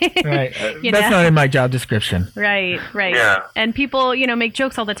same? Right. That's not in my job description. Right. Yeah. And people, make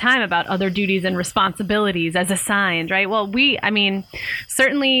jokes all the time about other duties and responsibilities as assigned, right? Well,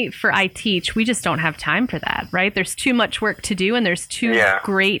 certainly for iTeach, we just don't have time for that, right? There's too much work to do, and there's too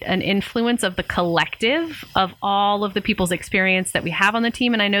great an influence of the collective of all of the people's experience that we have on the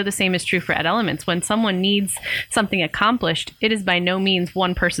team. And I know the same is true for Ed Elements. When someone needs something accomplished, it is by no means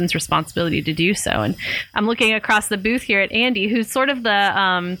one person's responsibility to do so. And I'm looking across the booth here at Andy, who's sort of the,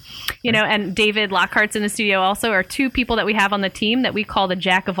 and David Lockhart's in the studio also, are two people that we have on the team that we call the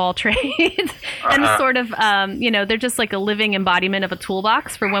jack of all trades. And sort of, they're just like a living embodiment of a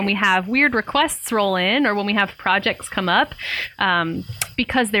toolbox for when we have weird requests roll in or when we have projects come up,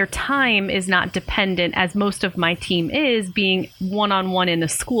 because their time is not dependent, as most of my team is, being one-on-one in the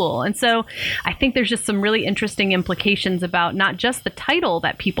school. And so I think there's just some really interesting implications about not just the title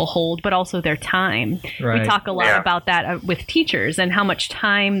that people hold, but also their time. Right. We talk a lot about that with teachers and how much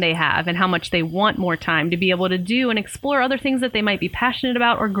time they have and how much they want more time to be able to do and explore other things that they might be passionate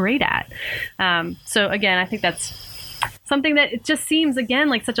about or great at. So again, I think that's something that it just seems, again,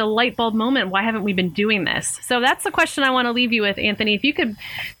 like such a light bulb moment. Why haven't we been doing this? So that's the question I want to leave you with, Anthony. If you could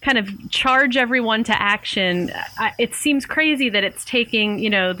kind of charge everyone to action. It seems crazy that it's taking,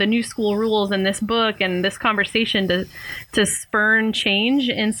 the new school rules and this book and this conversation to spurn change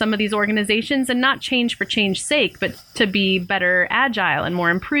in some of these organizations, and not change for change's sake, but to be better agile and more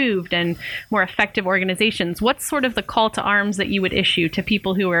improved and more effective organizations. What's sort of the call to arms that you would issue to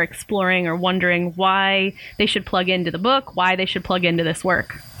people who are exploring or wondering why they should plug into the book, why they should plug into this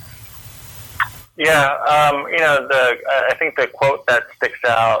work? Yeah, I think the quote that sticks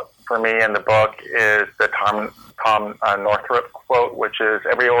out for me in the book is the Tom Northrup quote, which is,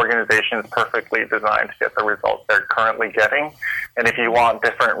 every organization is perfectly designed to get the results they're currently getting. And if you want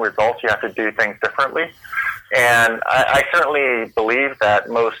different results, you have to do things differently. And I certainly believe that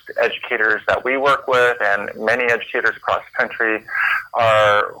most educators that we work with and many educators across the country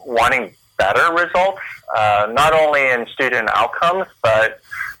are wanting better results, not only in student outcomes, but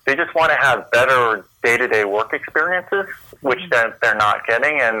they just want to have better day-to-day work experiences, which they're not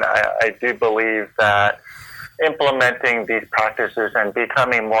getting. And I do believe that implementing these practices and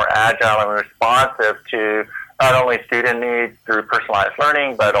becoming more agile and responsive to not only student needs through personalized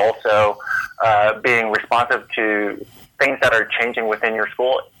learning, but also being responsive to things that are changing within your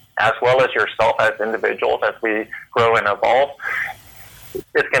school, as well as yourself as individuals as we grow and evolve,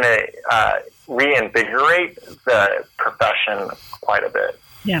 it's going to reinvigorate the profession quite a bit.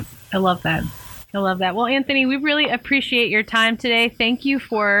 Yeah, I love that. Well, Anthony, we really appreciate your time today. Thank you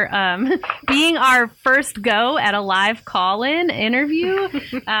for being our first go at a live call-in interview. This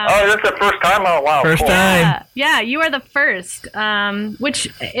is the first time? Oh, wow. First time. Yeah, you are the first, which,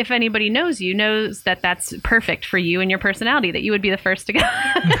 if anybody knows you, knows that that's perfect for you and your personality, that you would be the first to go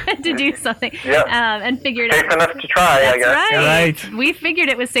to do something. And figure it out. Safe enough to try, I guess. Right. We figured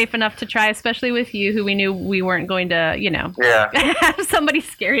it was safe enough to try, especially with you, who we knew we weren't going to, have somebody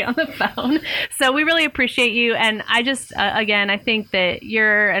scary on the phone. So we really appreciate you. And I just, again, I think that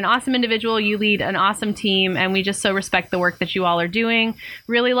you're an awesome individual. You lead an awesome team. And we just so respect the work that you all are doing.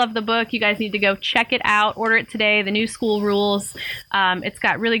 Really love the book. You guys need to go check it out. Order it today. The New School Rules. It's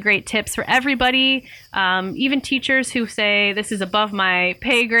got really great tips for everybody. Even teachers who say, this is above my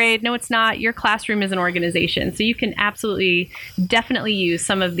pay grade. No, it's not. Your classroom is an organization. So you can absolutely, definitely use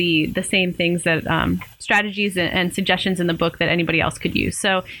some of the same things that strategies and suggestions in the book that anybody else could use.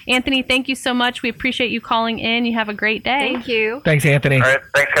 So, Anthony, thank you so much. We appreciate you calling in. You have a great day. Thank you. Thanks, Anthony. All right.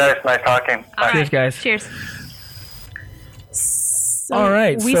 Thanks, guys. Nice talking. All Cheers, right. guys. Cheers. So all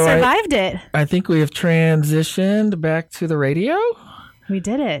right. We survived it. I think we have transitioned back to the radio. We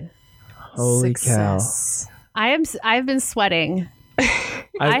did it. Holy Success. Cow. I've been sweating.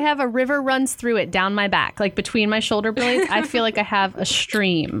 I have a river runs through it down my back, like between my shoulder blades. I feel like I have a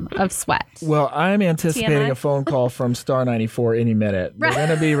stream of sweat. Well, I'm anticipating TMI? a phone call from Star 94 any minute. They're going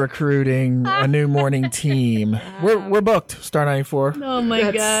to be recruiting a new morning team. We're booked, Star 94. Oh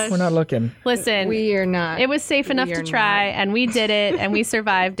my gosh. We're not looking. Listen, We are not. it was safe enough to try, and we did it, and we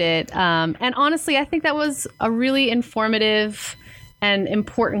survived it. And honestly, I think that was a really informative and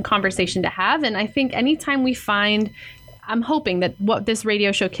important conversation to have. And I think anytime we find, I'm hoping that what this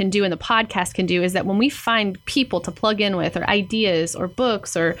radio show can do and the podcast can do is that when we find people to plug in with, or ideas or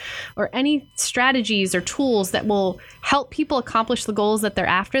books or any strategies or tools that will help people accomplish the goals that they're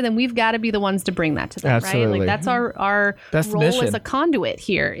after, then we've got to be the ones to bring that to them. Absolutely. Right? Like that's our role as a conduit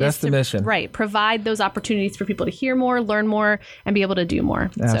here. That's the mission. Right. Provide those opportunities for people to hear more, learn more, and be able to do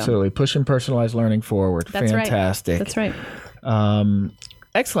more. Absolutely. So, pushing personalized learning forward. That's Fantastic. Right. That's right.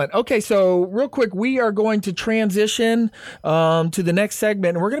 Excellent. Okay, so real quick, we are going to transition to the next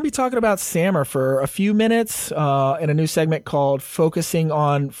segment, and we're going to be talking about SAMR for a few minutes in a new segment called Focusing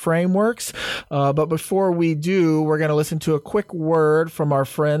on Frameworks. But before we do, we're going to listen to a quick word from our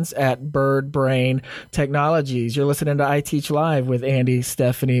friends at Bird Brain Technologies. You're listening to iTeach Live with Andy,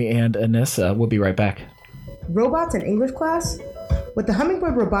 Stephanie, and Anissa. We'll be right back. Robots in English class? With the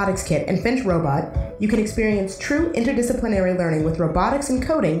Hummingbird Robotics Kit and Finch Robot, you can experience true interdisciplinary learning with robotics and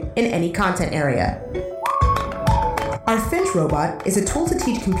coding in any content area. Our Finch robot is a tool to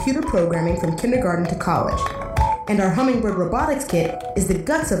teach computer programming from kindergarten to college. And our Hummingbird robotics kit is the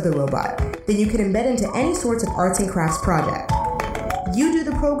guts of the robot that you can embed into any sorts of arts and crafts project. You do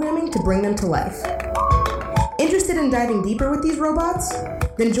the programming to bring them to life. Interested in diving deeper with these robots?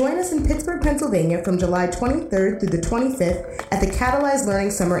 Then join us in Pittsburgh, Pennsylvania from July 23rd through the 25th at the Catalyzed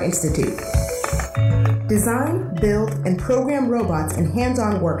Learning Summer Institute. Design, build, and program robots in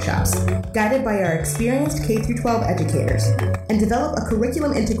hands-on workshops, guided by our experienced K-12 educators, and develop a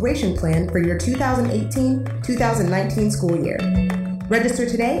curriculum integration plan for your 2018-2019 school year. Register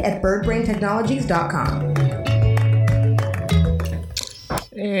today at birdbraintechnologies.com.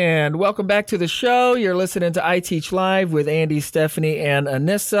 And welcome back to the show. You're listening to iTeach Live with Andy, Stephanie, and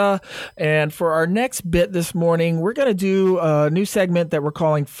Anissa. And for our next bit this morning, we're going to do a new segment that we're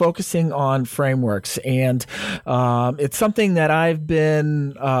calling Focusing on Frameworks. And it's something that I've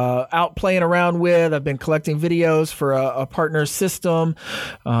been out playing around with. I've been collecting videos for a partner system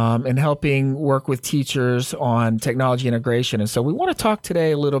and helping work with teachers on technology integration. And so we want to talk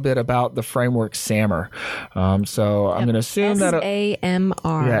today a little bit about the framework SAMR. I'm going to assume that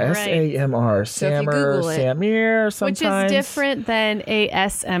SAMR. Yeah, SAMR. So if you Google it, SAMR sometimes. Which is different than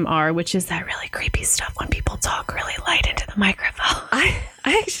ASMR, which is that really creepy stuff when people talk really light into the microphone.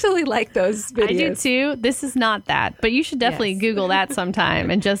 I actually like those videos. I do too. This is not that, but you should definitely Google that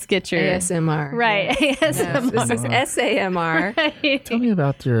sometime and just get your ASMR. Right, yes. ASMR. No, this is SAMR. Right. Tell me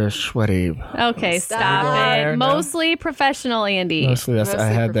about your sweaty. Okay, stop it. Mostly professional, Andy. Mostly I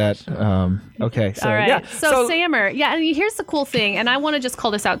had that. Okay, so all right. yeah. So SAMR, yeah. And here's the cool thing, and I want to just call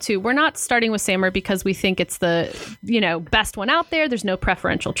this out too. We're not starting with SAMR because we think it's the best one out there. There's no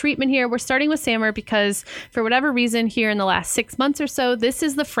preferential treatment here. We're starting with SAMR because for whatever reason, here in the last 6 months or so, this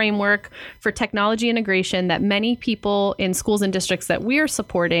is the framework for technology integration that many people in schools and districts that we are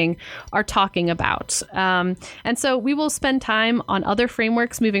supporting are talking about. And so we will spend time on other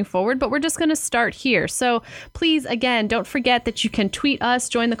frameworks moving forward, but we're just going to start here. So please, again, don't forget that you can tweet us,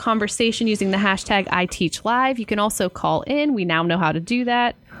 join the conversation using the hashtag iTeachLive. You can also call in. We now know how to do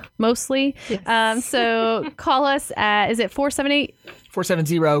that. Mostly. Yes. So call us at, is it 478?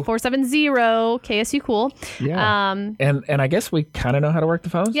 470 KSU Cool. Yeah. And I guess we kind of know how to work the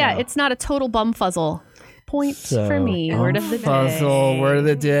phones. Yeah, now. It's not a total bumfuzzle. Point for me. Word of the day. Word of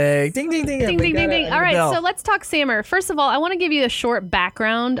the day. Ding, ding, ding. Ding, ding, ding, ding. All right, so let's talk SAMR. First of all, I want to give you a short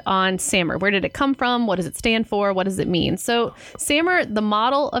background on SAMR. Where did it come from? What does it stand for? What does it mean? So SAMR, the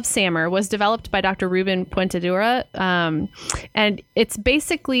model of SAMR, was developed by Dr. Ruben Puentedura, and it's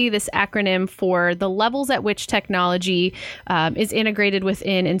basically this acronym for the levels at which technology is integrated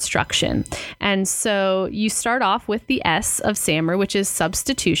within instruction. And so you start off with the S of SAMR, which is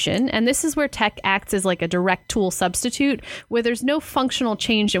substitution, and this is where tech acts as like a direct tool substitute, where there's no functional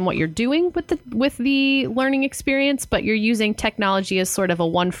change in what you're doing with the learning experience, but you're using technology as sort of a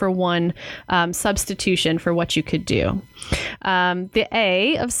one-for-one substitution for what you could do. The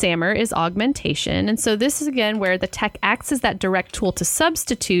A of SAMR is augmentation, and so this is again where the tech acts as that direct tool to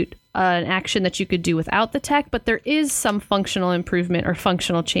substitute an action that you could do without the tech, but there is some functional improvement or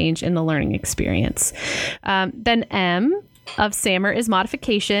functional change in the learning experience. Then M of SAMR is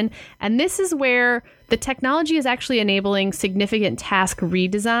modification, and this is where the technology is actually enabling significant task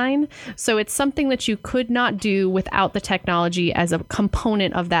redesign. So it's something that you could not do without the technology as a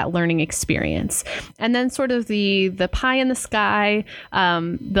component of that learning experience. And then sort of the pie in the sky,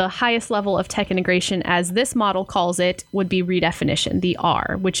 the highest level of tech integration, as this model calls it, would be redefinition, the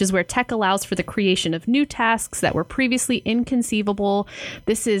R, which is where tech allows for the creation of new tasks that were previously inconceivable.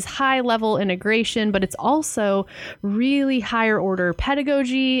 This is high level integration, but it's also really higher order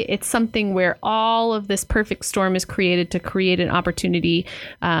pedagogy. It's something where all of this perfect storm is created to create an opportunity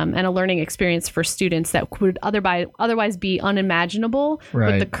and a learning experience for students that would otherwise be unimaginable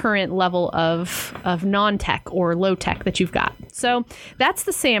with the current level of non-tech or low tech that you've got. So that's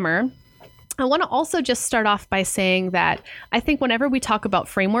the SAMR. I want to also just start off by saying that I think whenever we talk about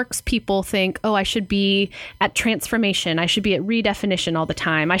frameworks, people think, oh, I should be at transformation. I should be at redefinition all the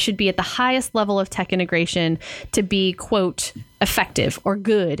time. I should be at the highest level of tech integration to be, quote, effective or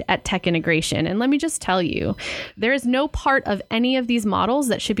good at tech integration. And let me just tell you, there is no part of any of these models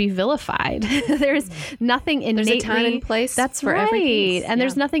that should be vilified. There's nothing innately... There's a time and place for every piece. And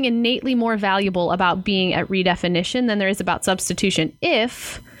there's nothing innately more valuable about being at redefinition than there is about substitution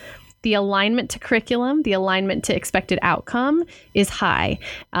if the alignment to curriculum, the alignment to expected outcome is high.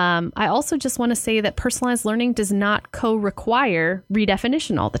 I also just want to say that personalized learning does not co-require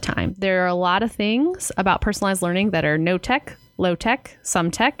redefinition all the time. There are a lot of things about personalized learning that are no tech, low tech,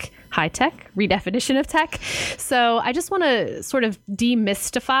 some tech, high tech, redefinition of tech. So I just want to sort of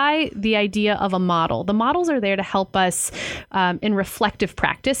demystify the idea of a model. The models are there to help us in reflective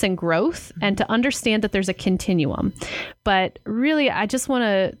practice and growth, and to understand that there's a continuum. But really, I just want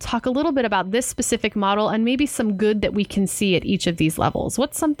to talk a little bit about this specific model and maybe some good that we can see at each of these levels.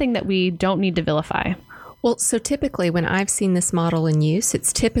 What's something that we don't need to vilify? Well, so typically when I've seen this model in use,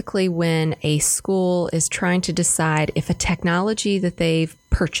 it's typically when a school is trying to decide if a technology that they've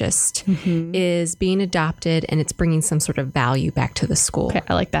purchased is being adopted and it's bringing some sort of value back to the school. Okay,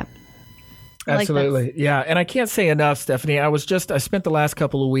 I like that. Absolutely. Yeah. And I can't say enough, Stephanie. I spent the last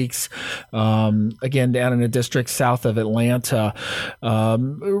couple of weeks, again, down in a district south of Atlanta,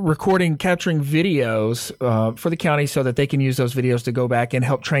 capturing videos for the county so that they can use those videos to go back and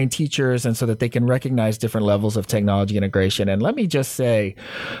help train teachers, and so that they can recognize different levels of technology integration. And let me just say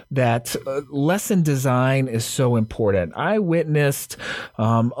that lesson design is so important. I witnessed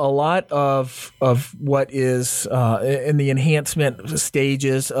a lot of what is in the enhancement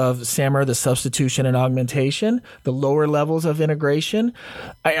stages of SAMR, the substitution and augmentation, the lower levels of integration.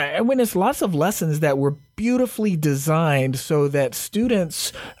 I witnessed lots of lessons that were beautifully designed so that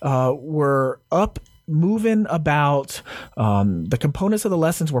students were moving about. The components of the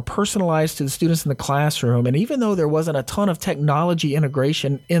lessons were personalized to the students in the classroom. And even though there wasn't a ton of technology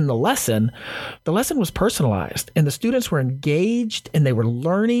integration in the lesson was personalized, and the students were engaged, and they were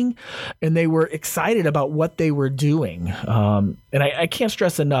learning, and they were excited about what they were doing. And I can't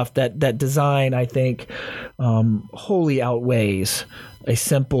stress enough that design, I think, wholly outweighs a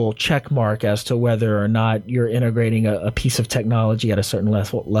simple check mark as to whether or not you're integrating a piece of technology at a certain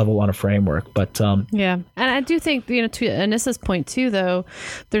level on a framework. But yeah, and I do think, to Anissa's point too, though,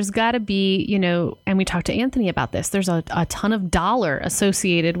 there's got to be, and we talked to Anthony about this, there's a ton of dollar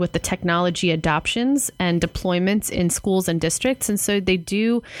associated with the technology adoptions and deployments in schools and districts. And so they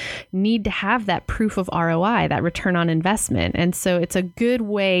do need to have that proof of ROI, that return on investment. And so it's a good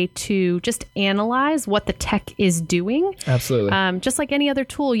way to just analyze what the tech is doing. Absolutely. Just like any other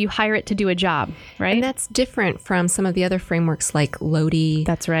tool, you hire it to do a job, right? And that's different from some of the other frameworks like Lodi.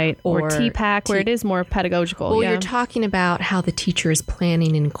 That's right. Or TPAC, where it is more pedagogical. Well, you're talking about how the teacher is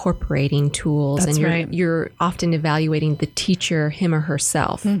planning and incorporating tools. That's and right. You're often evaluating the teacher, him or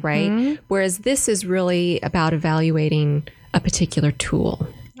herself, right? Whereas this is really about evaluating a particular tool.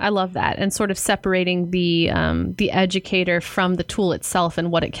 I love that, and sort of separating the educator from the tool itself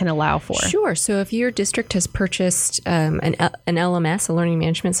and what it can allow for. Sure. So if your district has purchased an LMS, a learning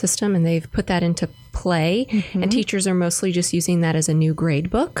management system, and they've put that into play, and teachers are mostly just using that as a new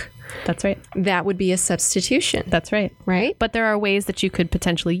grade book. That's right. That would be a substitution. That's right. Right? But there are ways that you could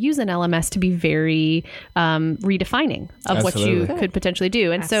potentially use an LMS to be very redefining of Absolutely. what you could potentially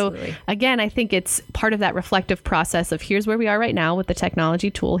do. And Absolutely. so, again, I think it's part of that reflective process of here's where we are right now with the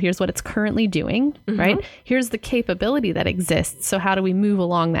technology tool. Here's what it's currently doing, right? Here's the capability that exists. So how do we move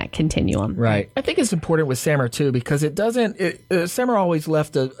along that continuum? Right. I think it's important with SAMR too, because SAMR always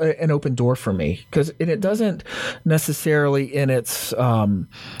left an open door for me, because it doesn't necessarily in its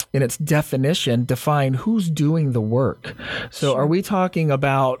definition define who's doing the work. So are we talking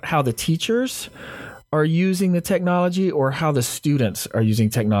about how the teachers are using the technology, or how the students are using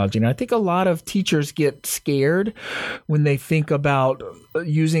technology? And I think a lot of teachers get scared when they think about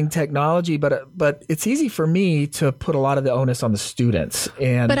using technology, but it's easy for me to put a lot of the onus on the students.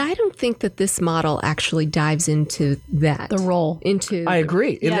 But I don't think that this model actually dives into that. The role. I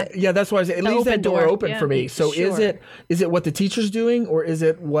agree. Yeah, that's why I say it leaves that door open for me. So is it what the teacher's doing, or is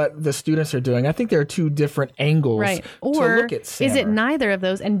it what the students are doing? I think there are two different angles to look at SAMR. Is it neither of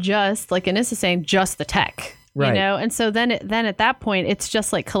those, and just, like Anissa saying, just the tech? Right. And so then at that point, it's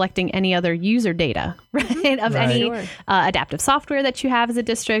just like collecting any other user data, right? Of any adaptive software that you have as a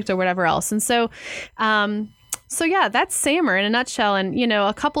district or whatever else. And so, yeah, that's SAMR in a nutshell. And,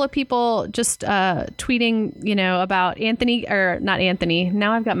 a couple of people just tweeting, about Anthony, or not Anthony.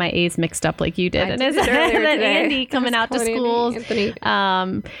 Now I've got my A's mixed up like you did. And then Andy coming out to schools.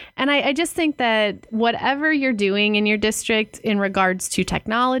 And I just think that whatever you're doing in your district in regards to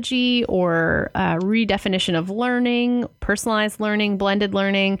technology or redefinition of learning, personalized learning, blended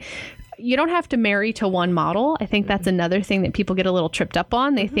learning, you don't have to marry to one model. I think that's another thing that people get a little tripped up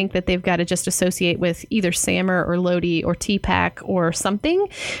on. They think that they've got to just associate with either SAMR or Lodi or TPAC or something.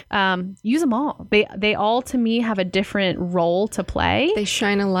 Use them all. They all, to me, have a different role to play. They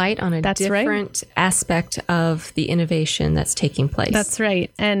shine a light on a different aspect of the innovation that's taking place. That's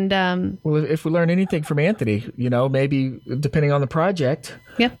right. And well, if we learn anything from Anthony, maybe depending on the project,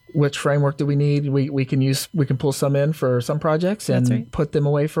 Yep. Which framework do we need? We can pull some in for some projects and put them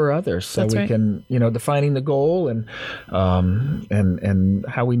away for others. So we can, defining the goal and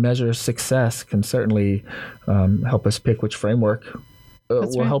how we measure success can certainly help us pick which framework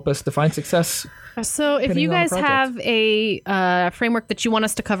will help us define success. So if you guys have a framework that you want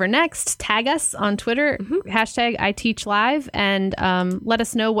us to cover next, tag us on Twitter, hashtag iTeachLive, and let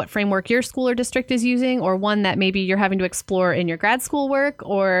us know what framework your school or district is using, or one that maybe you're having to explore in your grad school work,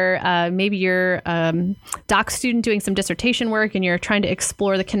 or maybe you're a doc student doing some dissertation work and you're trying to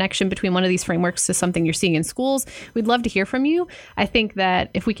explore the connection between one of these frameworks to something you're seeing in schools. We'd love to hear from you. I think that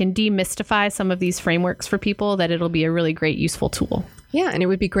if we can demystify some of these frameworks for people, that it'll be a really great, useful tool. Yeah, and it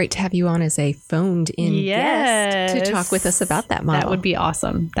would be great to have you on as a phoned-in guest to talk with us about that model. That would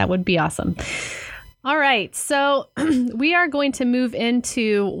be awesome. All right, so we are going to move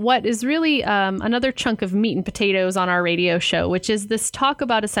into what is really another chunk of meat and potatoes on our radio show, which is this talk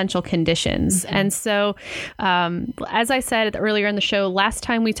about essential conditions. And so, as I said earlier in the show, last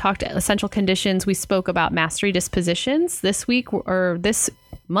time we talked essential conditions, we spoke about mastery dispositions. This week, or this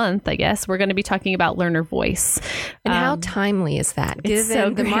month, I guess, we're going to be talking about learner voice. And how timely is that,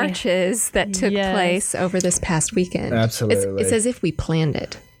 given the marches that took place over this past weekend? Absolutely. It's as if we planned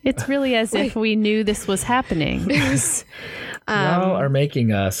it. It's really as if we knew this was happening. Y'all are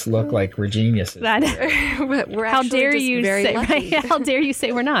making us look like we're geniuses. We're how dare you say? Right? How dare you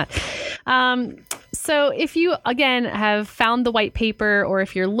say we're not? So if you, again, have found the white paper, or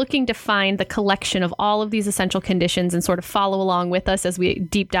if you're looking to find the collection of all of these essential conditions and sort of follow along with us as we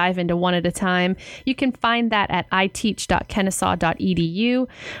deep dive into one at a time, you can find that at iteach.kennesaw.edu.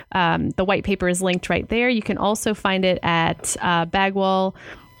 The white paper is linked right there. You can also find it at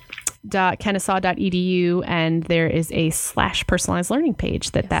bagwell.kennesaw.edu, and there is a /personalized learning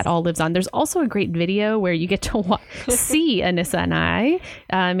page that all lives on. There's also a great video where you get to see Anissa and I.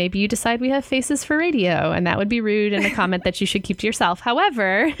 Maybe you decide we have faces for radio, and that would be rude and a comment that you should keep to yourself.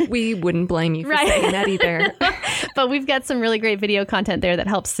 However, we wouldn't blame you for saying that either. But we've got some really great video content there that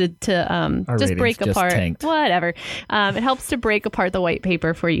helps to just break apart whatever. It helps to break apart the white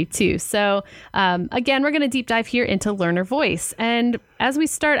paper for you too. So again, we're going to deep dive here into learner voice. And as we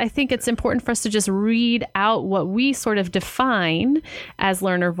start, I think it's important for us to just read out what we sort of define as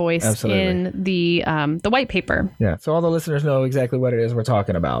learner voice in the white paper. Yeah, so all the listeners know exactly what it is we're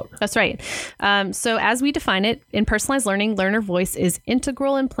talking about. That's right. So as we define it, in personalized learning, learner voice is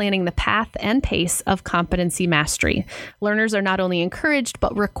integral in planning the path and pace of competency mastery. Learners are not only encouraged,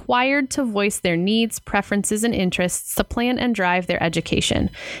 but required to voice their needs, preferences, and interests to plan and drive their education.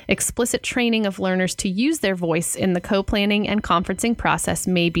 Explicit training of learners to use their voice in the co-planning and conferencing process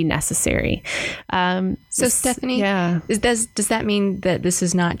may be necessary. So Stephanie, does that mean that this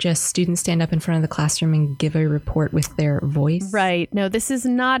is not just students stand up in front of the classroom and give a report with their voice? Right. No, this is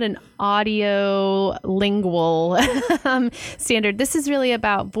not an audio lingual standard. This is really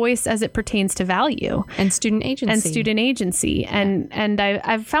about voice as it pertains to value and student agency. And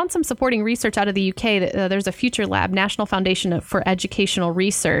I've found some supporting research out of the UK. That there's a Future Lab, National Foundation for Educational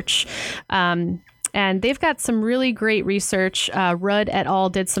Research. And they've got some really great research. Rudd et al.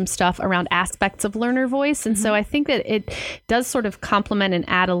 Did some stuff around aspects of learner voice. And so I think that it does sort of complement and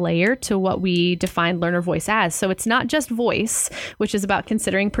add a layer to what we define learner voice as. So it's not just voice, which is about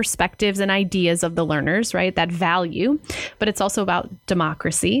considering perspectives and ideas of the learners, right? That value. But it's also about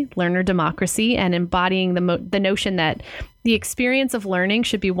democracy, learner democracy, and embodying the notion that the experience of learning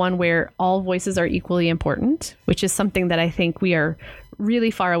should be one where all voices are equally important, which is something that I think we are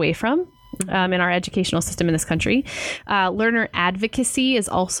really far away from in our educational system in this country. Learner advocacy is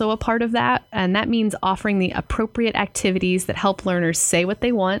also a part of that. And that means offering the appropriate activities that help learners say what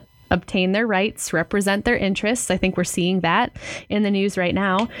they want, obtain their rights, represent their interests. I think we're seeing that in the news right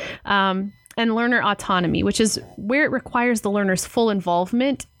now. And learner autonomy, which is where it requires the learner's full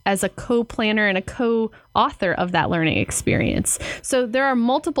involvement as a co-planner and a co-author of that learning experience. So there are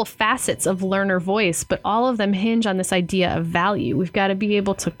multiple facets of learner voice, but all of them hinge on this idea of value. We've got to be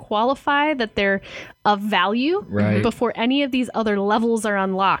able to qualify that they're of value before any of these other levels are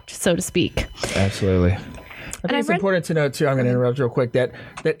unlocked, so to speak. Absolutely. I think it's important to note, too, I'm going to interrupt real quick, that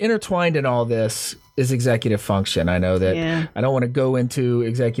intertwined in all this is executive function. I know that I don't want to go into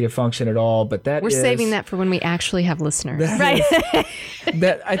executive function at all, but we're saving that for when we actually have listeners. Right.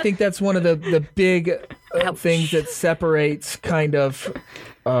 I think that's one of the big things that separates kind of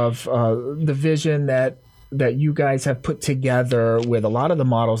the vision that you guys have put together with a lot of the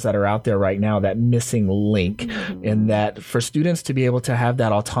models that are out there right now, that missing link, in that for students to be able to have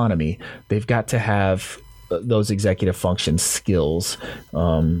that autonomy, they've got to have those executive function skills.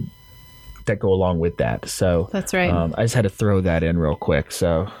 that go along with that. So that's right. I just had to throw that in real quick.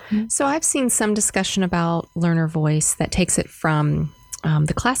 So I've seen some discussion about learner voice that takes it from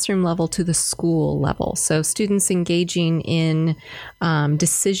the classroom level to the school level. So students engaging in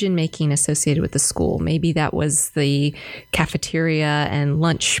decision making associated with the school. Maybe that was the cafeteria and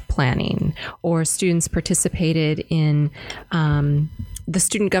lunch planning, or students participated in the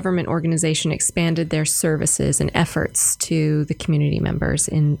student government organization expanded their services and efforts to the community members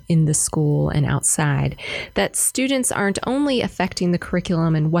in the school and outside. That students aren't only affecting the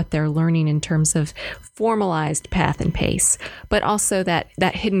curriculum and what they're learning in terms of formalized path and pace, but also that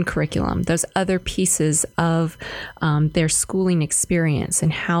hidden curriculum, those other pieces of their schooling experience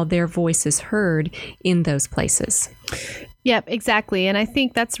and how their voice is heard in those places. Yep, exactly. And I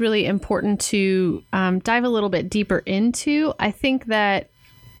think that's really important to dive a little bit deeper into. I think that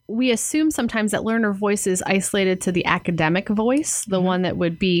we assume sometimes that learner voice is isolated to the academic voice, the one that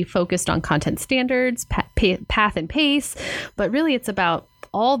would be focused on content standards, path and pace, but really it's about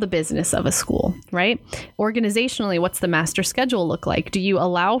all the business of a school, right? Organizationally, what's the master schedule look like? Do you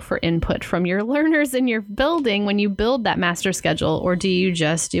allow for input from your learners in your building when you build that master schedule, or do you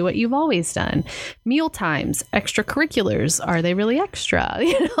just do what you've always done? Meal times, extracurriculars, are they really extra?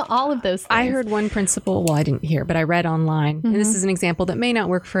 All of those things. I heard one principal, well, I didn't hear, but I read online. And this is an example that may not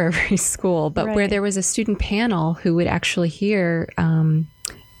work for every school, but where there was a student panel who would actually hear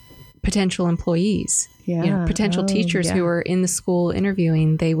potential employees. Potential teachers who were in the school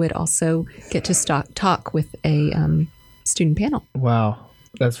interviewing, they would also get to talk with a student panel. Wow.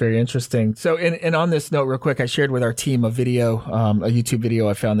 That's very interesting. So, and on this note, real quick, I shared with our team a video, a YouTube video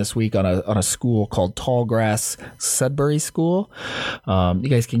I found this week on a school called Tallgrass Sudbury School. You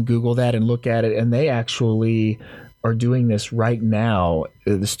guys can Google that and look at it. And they actually are doing this right now.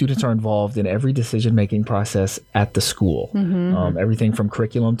 The students are involved in every decision-making process at the school, everything from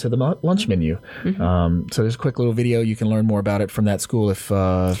curriculum to the lunch menu. So there's a quick little video. You can learn more about it from that school if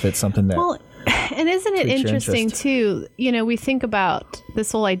it's something that... Well, and isn't it interesting, too? We think about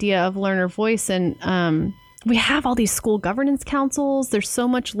this whole idea of learner voice, and we have all these school governance councils. There's so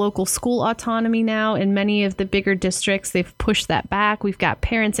much local school autonomy now in many of the bigger districts. They've pushed that back. We've got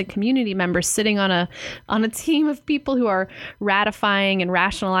parents and community members sitting on a team of people who are ratifying and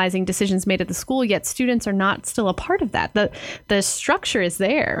rationalizing decisions made at the school, yet students are not still a part of that. The structure is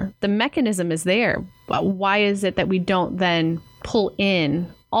there. The mechanism is there. Why is it that we don't then pull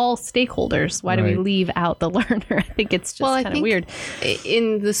in all stakeholders? Why do we leave out the learner? I think it's just kind of weird.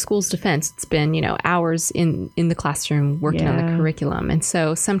 In the school's defense, it's been, hours in the classroom working on the curriculum. And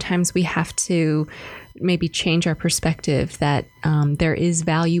so sometimes we have to maybe change our perspective that there is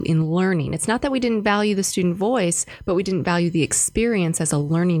value in learning. It's not that we didn't value the student voice, but we didn't value the experience as a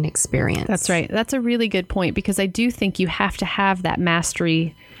learning experience. That's right. That's a really good point, because I do think you have to have that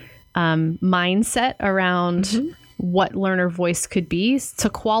mastery mindset around what learner voice could be to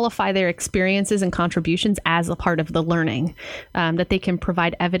qualify their experiences and contributions as a part of the learning, that they can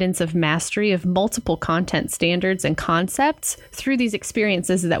provide evidence of mastery of multiple content standards and concepts through these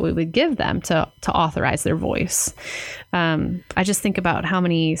experiences that we would give them to authorize their voice. I just think about how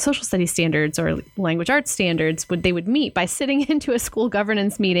many social studies standards or language arts standards they would meet by sitting into a school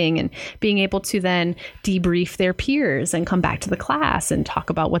governance meeting and being able to then debrief their peers and come back to the class and talk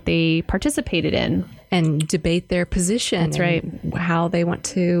about what they participated in. And debate their position. That's right. How they want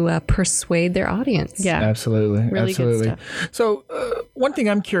to persuade their audience. Yeah. Absolutely. Really Absolutely. good stuff. So one thing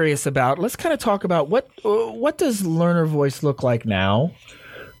I'm curious about, let's kind of talk about what does learner voice look like now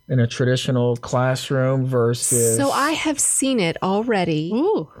in a traditional classroom versus... So I have seen it already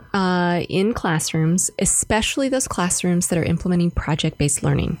in classrooms, especially those classrooms that are implementing project-based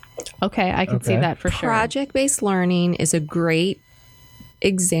learning. Okay, I can see that for sure. Project-based learning is a great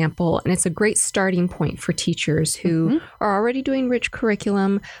example, and it's a great starting point for teachers who are already doing rich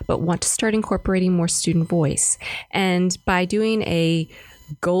curriculum but want to start incorporating more student voice. And by doing a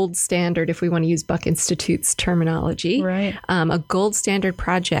gold standard, if we want to use Buck Institute's terminology, a gold standard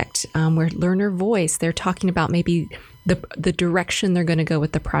project where learner voice, they're talking about maybe the direction they're going to go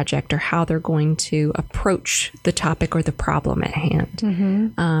with the project or how they're going to approach the topic or the problem at hand.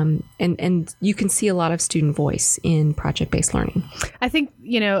 And you can see a lot of student voice in project-based learning. I think,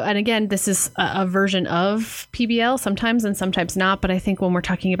 and again, this is a version of PBL sometimes and sometimes not, but I think when we're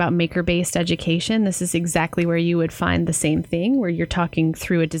talking about maker-based education, this is exactly where you would find the same thing, where you're talking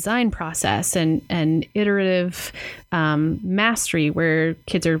through a design process and iterative mastery, where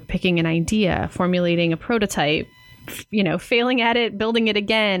kids are picking an idea, formulating a prototype, failing at it, building it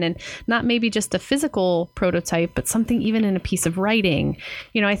again, and not maybe just a physical prototype, but something even in a piece of writing.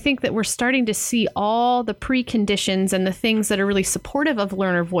 I think that we're starting to see all the preconditions and the things that are really supportive of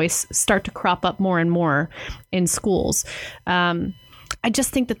learner voice start to crop up more and more in schools. I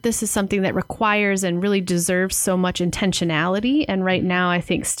just think that this is something that requires and really deserves so much intentionality. And right now, I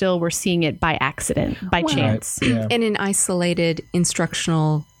think still we're seeing it by accident, by chance. Yeah. And in isolated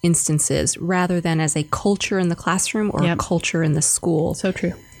instructional instances, rather than as a culture in the classroom or a culture in the school. So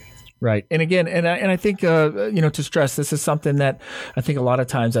true. Right. And again, and I think, to stress, this is something that I think a lot of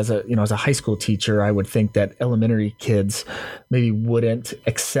times as a high school teacher, I would think that elementary kids maybe wouldn't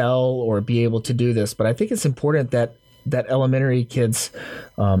excel or be able to do this. But I think it's important that elementary kids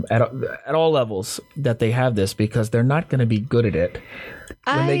at all levels that they have this, because they're not going to be good at it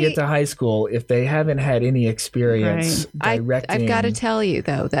when they get to high school if they haven't had any experience directing. I've got to tell you,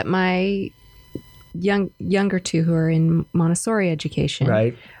 though, that my younger two who are in Montessori education,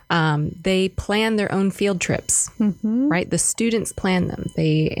 right, they plan their own field trips, right? The students plan them.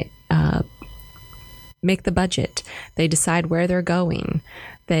 They make the budget. They decide where they're going.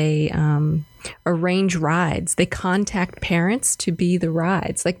 They arrange rides. They contact parents to be the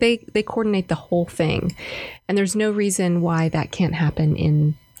rides. Like they coordinate the whole thing. And there's no reason why that can't happen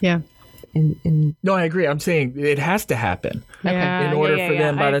in No, I agree. I'm saying it has to happen Yeah, in order for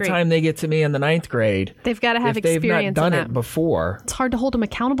them. By the time they get to me in the 9th grade, they've got to have if they've experience not done in it that. before. It's hard to hold them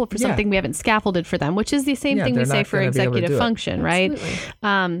accountable for something we haven't scaffolded for them, which is the same thing we say for executive function, right?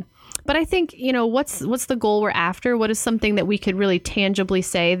 But I think, what's the goal we're after? What is something that we could really tangibly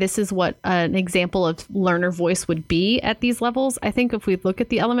say, this is what an example of learner voice would be at these levels? I think if we look at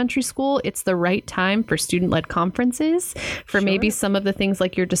the elementary school, it's the right time for student-led conferences, for maybe some of the things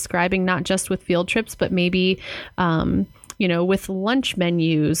like you're describing, not just with field trips, but maybe with lunch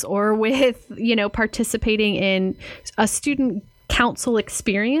menus or with, participating in a student council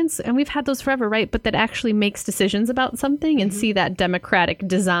experience. And we've had those forever, right? But that actually makes decisions about something and see that democratic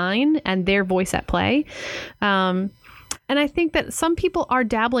design and their voice at play. And I think that some people are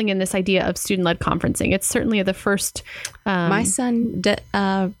dabbling in this idea of student-led conferencing. It's certainly the first. My son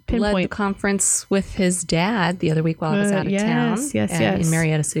led the conference with his dad the other week while I was out of town. Yes. In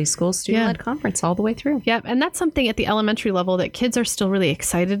Marietta City Schools, student-led conference all the way through. Yep. And that's something at the elementary level that kids are still really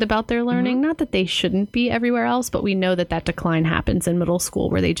excited about their learning. Not that they shouldn't be everywhere else, but we know that decline happens in middle school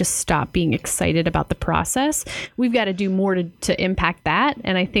where they just stop being excited about the process. We've got to do more to impact that.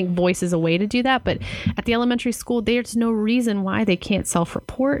 And I think voice is a way to do that. But at the elementary school, there's no reason why they can't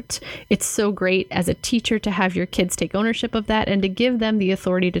self-report. It's so great as a teacher to have your kids take ownership of that and to give them the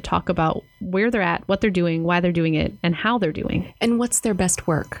authority to talk about where they're at, what they're doing, why they're doing it, and how they're doing. And what's their best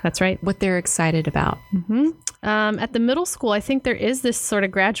work. That's right. What they're excited about. At the middle school, I think there is this sort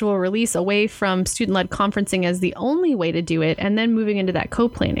of gradual release away from student-led conferencing as the only way to do it, and then moving into that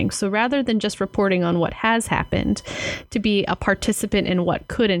co-planning. So rather than just reporting on what has happened, to be a participant in what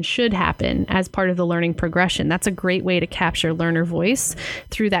could and should happen as part of the learning progression. That's a great way to capture learner voice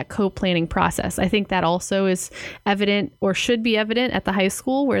through that co-planning process. I think that also is evident or should be evident at the high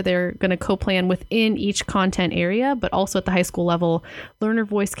school, where they're going to co-plan within each content area, but also at the high school level, learner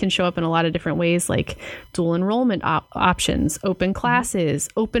voice can show up in a lot of different ways, like dual enrollment options, open classes,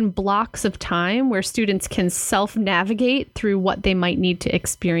 open blocks of time where students can self-navigate through what they might need to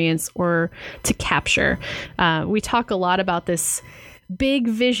experience or to capture. We talk a lot about this big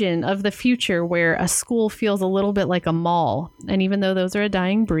vision of the future where a school feels a little bit like a mall. And even though those are a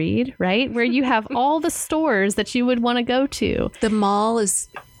dying breed, right? Where you have all the stores that you would want to go to. The mall is,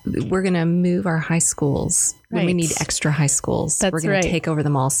 we're going to move our high schools. When we need extra high schools. We're going to take over the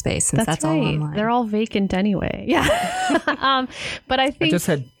mall space since that's all online. They're all vacant anyway. Yeah. But I think I just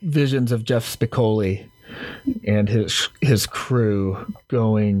had visions of Jeff Spicoli and his crew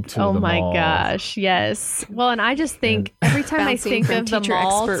going to the mall. Oh my gosh, yes. Well, and I just think every time I think of the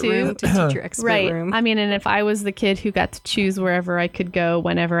mall room to teacher expert room. I mean, and if I was the kid who got to choose wherever I could go,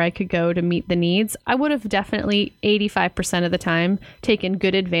 whenever I could go to meet the needs, I would have definitely 85% of the time taken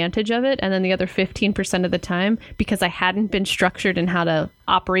good advantage of it. And then the other 15% of the time, because I hadn't been structured in how to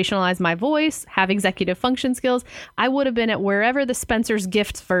operationalize my voice, have executive function skills, I would have been at wherever the Spencer's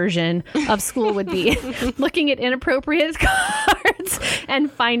Gifts version of school would be, looking at inappropriate cards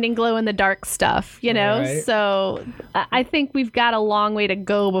and finding glow in the dark stuff, Right. So I think we've got a long way to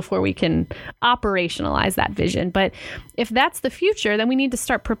go before we can operationalize that vision. But if that's the future, then we need to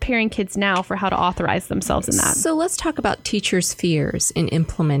start preparing kids now for how to authorize themselves in that. So let's talk about teachers' fears in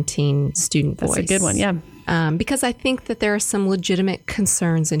implementing student voice. That's a good one, yeah. Because I think that there are some legitimate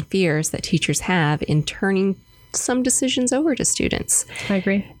concerns and fears that teachers have in turning some decisions over to students. I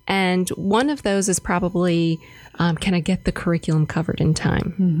agree. And one of those is probably, can I get the curriculum covered in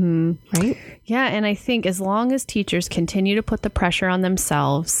time? Right? Yeah. And I think as long as teachers continue to put the pressure on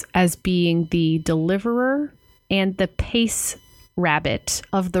themselves as being the deliverer and the pace rabbit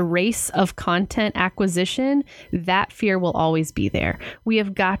of the race of content acquisition, that fear will always be there. We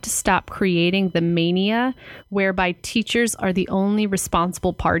have got to stop creating the mania whereby teachers are the only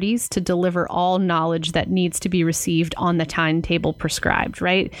responsible parties to deliver all knowledge that needs to be received on the timetable prescribed,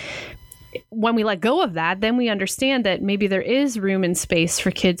 right? When we let go of that, then we understand that maybe there is room and space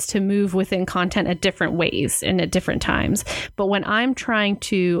for kids to move within content at different ways and at different times. But when I'm trying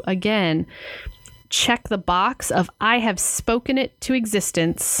to, again, check the box of I have spoken it to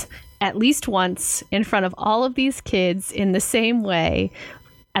existence at least once in front of all of these kids in the same way,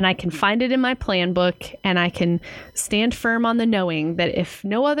 and I can find it in my plan book, and I can stand firm on the knowing that if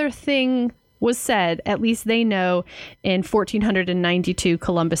no other thing was said, at least they know in 1492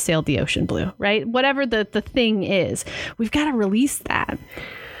 Columbus sailed the ocean blue, right? Whatever the thing is, we've got to release that.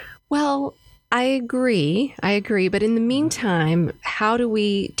 Well, I agree. But in the meantime, how do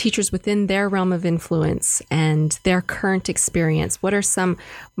we, teachers within their realm of influence and their current experience, what are some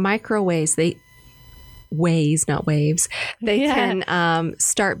micro ways they can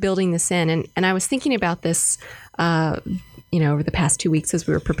start building this in? And I was thinking about this, over the past 2 weeks as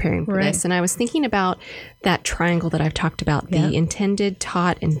we were preparing for this. And I was thinking about that triangle that I've talked about, the intended,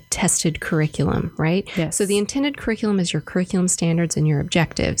 taught, and tested curriculum, right? Yes. So the intended curriculum is your curriculum standards and your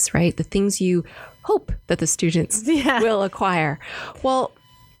objectives, right? The things you hope that the students will acquire. Well,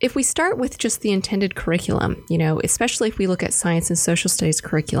 if we start with just the intended curriculum, especially if we look at science and social studies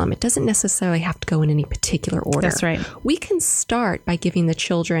curriculum, it doesn't necessarily have to go in any particular order. That's right. We can start by giving the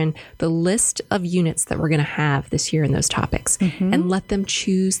children the list of units that we're going to have this year in those topics and let them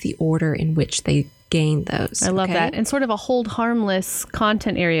choose the order in which they gain those. I love that. And sort of a hold harmless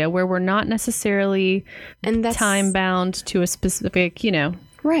content area where we're not necessarily time bound to a specific,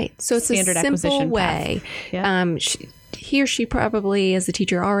 right. So it's standard a simple way. Yeah. He or she probably, as a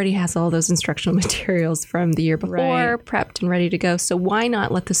teacher, already has all those instructional materials from the year before, prepped and ready to go. So why not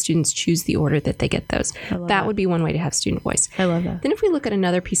let the students choose the order that they get those? That would be one way to have student voice. I love that. Then if we look at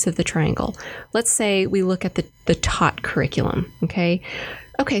another piece of the triangle, let's say we look at the taught curriculum, okay?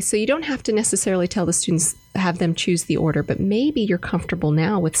 Okay, so you don't have to necessarily tell the students, have them choose the order, but maybe you're comfortable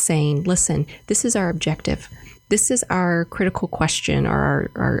now with saying, listen, this is our objective. This is our critical question or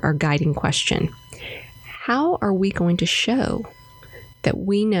our guiding question. How are we going to show that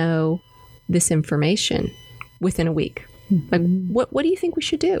we know this information within a week? Like, what do you think we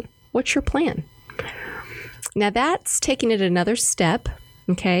should do? What's your plan? Now, that's taking it another step,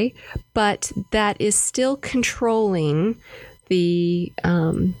 okay? But that is still controlling the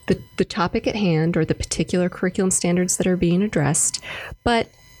topic at hand or the particular curriculum standards that are being addressed, but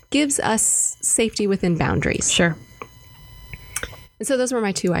gives us safety within boundaries. Sure. And so those were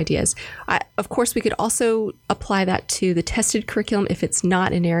my two ideas. Of course, we could also apply that to the tested curriculum if it's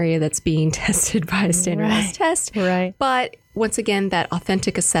not an area that's being tested by a standardized test. Right. But once again, that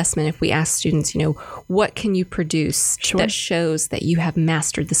authentic assessment, if we ask students, what can you produce that shows that you have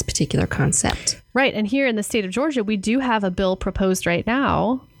mastered this particular concept? Right. And here in the state of Georgia, we do have a bill proposed right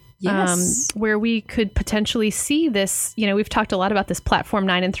now. Yes. Where we could potentially see this, we've talked a lot about this platform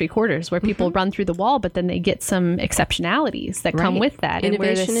 9 3/4, where people run through the wall, but then they get some exceptionalities that come with that.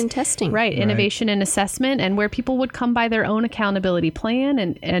 Innovation in testing. Right. Innovation in assessment, and where people would come by their own accountability plan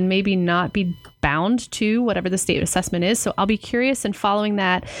and maybe not be bound to whatever the state assessment is. So I'll be curious in following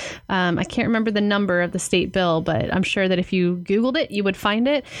that. I can't remember the number of the state bill, but I'm sure that if you Googled it, you would find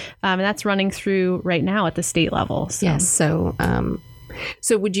it. And that's running through right now at the state level. So. Yes.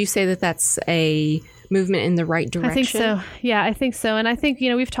 So would you say that that's a movement in the right direction? I think so. Yeah, I think so. And I think,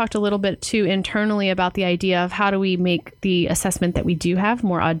 we've talked a little bit too internally about the idea of how do we make the assessment that we do have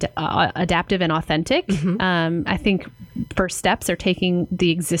more adaptive and authentic. I think first steps are taking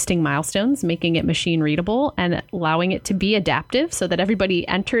the existing milestones, making it machine readable and allowing it to be adaptive so that everybody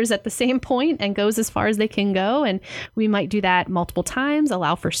enters at the same point and goes as far as they can go. And we might do that multiple times,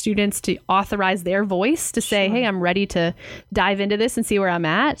 allow for students to authorize their voice to say, hey, I'm ready to dive into this and see where I'm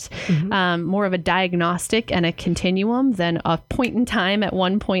at. More of a diagnostic and a continuum than a point in time at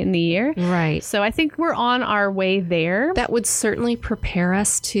one point in the year. Right. So I think we're on our way there. That would certainly prepare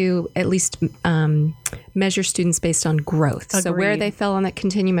us to at least measure students based on growth. Agreed. So where they fell on that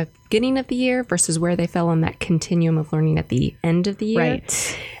continuum at the beginning of the year versus where they fell on that continuum of learning at the end of the year.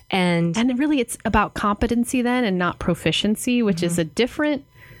 Right. And really it's about competency then and not proficiency, which is a different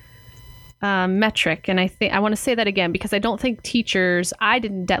metric, and I want to say that again because I don't think teachers, I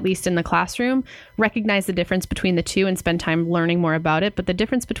didn't, at least in the classroom, recognize the difference between the two and spend time learning more about it. But the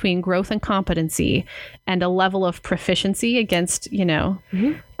difference between growth and competency and a level of proficiency against,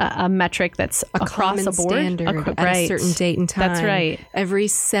 a metric that's a across the board, standard at a certain date and time. That's right. Every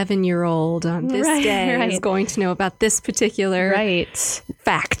 7-year-old on this day is going to know about this particular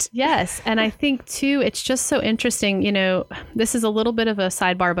fact. Yes. And I think too, it's just so interesting, this is a little bit of a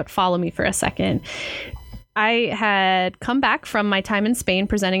sidebar, but follow me for a second. I had come back from my time in Spain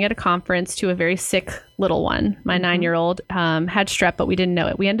presenting at a conference to a very sick little one. My 9-year-old had strep, but we didn't know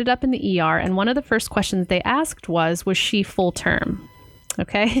it. We ended up in the ER, and one of the first questions they asked was she full term?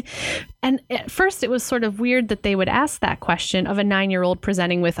 Okay. And at first it was sort of weird that they would ask that question of a 9-year-old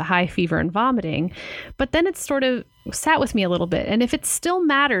presenting with a high fever and vomiting. But then it sort of sat with me a little bit. And if it still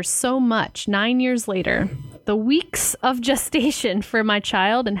matters so much 9 years later, the weeks of gestation for my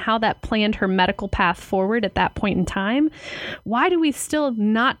child and how that planned her medical path forward at that point in time, why do we still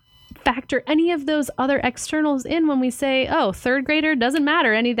not factor any of those other externals in when we say, oh, third grader, doesn't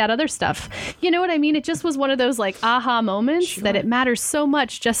matter any of that other stuff? You know what I mean? It just was one of those aha moments that it matters so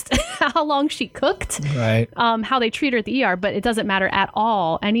much just how long she cooked, right? How they treat her at the ER, but it doesn't matter at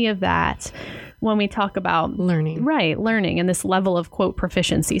all, any of that, when we talk about learning. Right, learning and this level of, quote,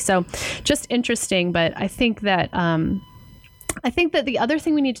 proficiency. So just interesting, but I think that the other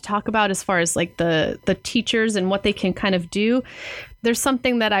thing we need to talk about as far as the teachers and what they can kind of do, there's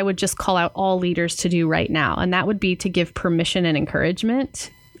something that I would just call out all leaders to do right now. And that would be to give permission and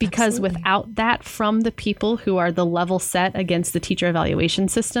encouragement, because without that from the people who are the level set against the teacher evaluation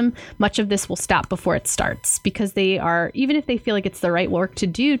system, much of this will stop before it starts, because they are, even if they feel like it's the right work to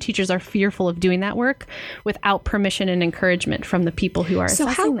do, teachers are fearful of doing that work without permission and encouragement from the people who are assessing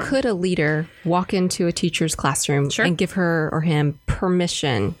them. So how could a leader walk into a teacher's classroom and give her or him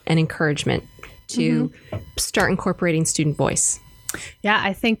permission and encouragement to start incorporating student voice? Yeah,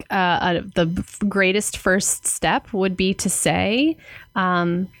 I think the greatest first step would be to say,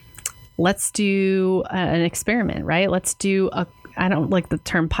 let's do an experiment, right? Let's do I don't like the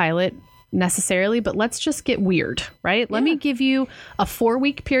term pilot necessarily, but let's just get weird, right? Yeah. Let me give you a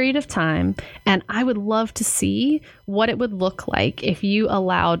 4-week period of time, and I would love to see what it would look like if you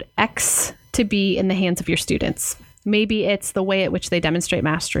allowed X to be in the hands of your students. Maybe it's the way at which they demonstrate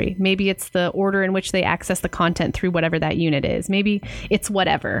mastery. Maybe it's the order in which they access the content through whatever that unit is. Maybe it's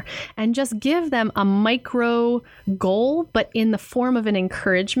whatever. And just give them a micro goal, but in the form of an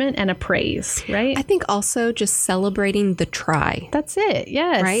encouragement and a praise, right? I think also just celebrating the try. That's it,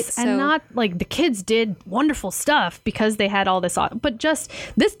 yes. Right? And not like the kids did wonderful stuff because they had all this, but just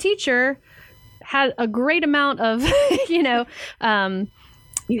this teacher had a great amount of,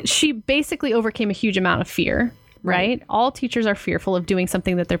 she basically overcame a huge amount of fear. Right. All teachers are fearful of doing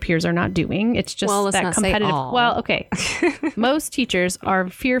something that their peers are not doing. It's just that competitive. Well, okay. Most teachers are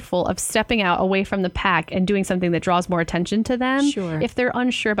fearful of stepping out away from the pack and doing something that draws more attention to them if they're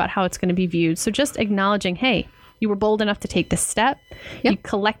unsure about how it's going to be viewed. So just acknowledging, hey, you were bold enough to take this step. Yep. You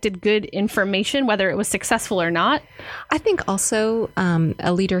collected good information, whether it was successful or not. I think also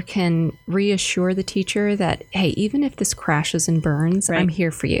a leader can reassure the teacher that, hey, even if this crashes and burns, I'm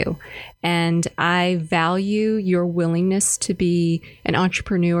here for you. And I value your willingness to be an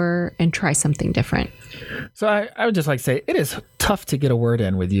entrepreneur and try something different. So I would just like to say it is tough to get a word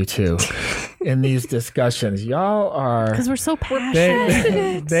in with you two in these discussions. Y'all are, because we're so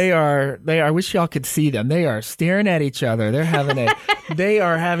passionate. They are. I wish y'all could see them. They are staring at each other. They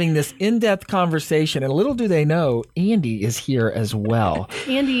are having this in-depth conversation, and little do they know, Andy is here as well.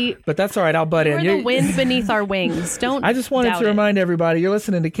 Andy, but that's all right. I'll butt in. You're the wind beneath our wings. Don't. I just wanted to remind everybody you're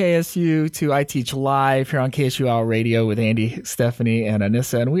listening to KSU to iTeach Live here on KSU Al Radio with Andy, Stephanie, and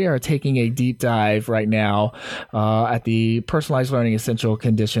Anissa, and we are taking a deep dive right now at the personalized learning essential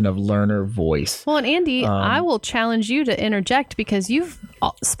condition of learner voice. Well, and Andy, I will challenge you to interject because you've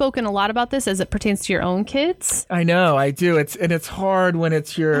spoken a lot about this as it pertains to your own kids. I know, I do. It's hard when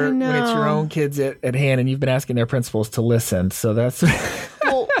it's your own kids at hand, and you've been asking their principals to listen. So that's.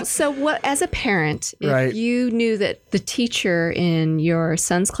 Well, so what, as a parent, if you knew that the teacher in your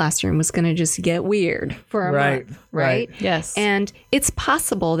son's classroom was going to just get weird for a month, right? Yes. And it's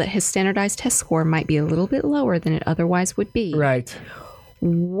possible that his standardized test score might be a little bit lower than it otherwise would be. Right.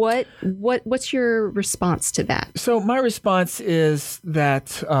 What's your response to that? So my response is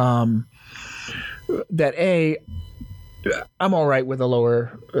that I'm all right with a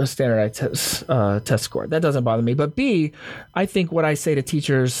lower standardized test score. That doesn't bother me. But B, I think what I say to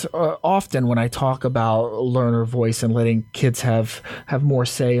teachers often when I talk about learner voice and letting kids have more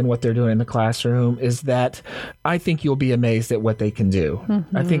say in what they're doing in the classroom is that I think you'll be amazed at what they can do.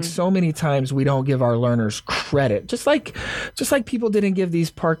 Mm-hmm. I think so many times we don't give our learners credit, just like people didn't give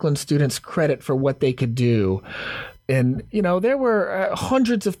these Parkland students credit for what they could do. And, there were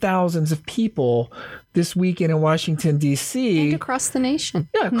hundreds of thousands of people this weekend in Washington, D.C. And across the nation.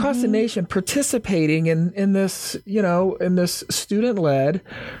 Yeah, across the nation participating in this, in this student-led,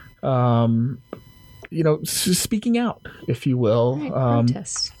 speaking out, if you will. Right,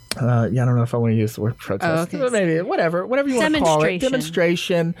 protest. I don't know if I want to use the word protest. Okay. Maybe whatever you want to call it,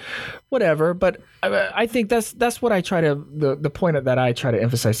 demonstration, whatever. But I think that's what I try to the point that I try to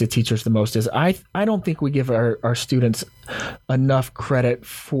emphasize to teachers the most is I don't think we give our students enough credit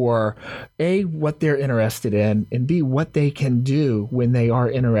for A, what they're interested in, and B, what they can do when they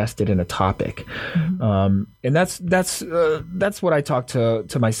are interested in a topic. Mm-hmm. And that's what I talk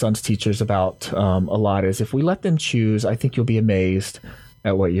to my son's teachers about a lot is if we let them choose, I think you'll be amazed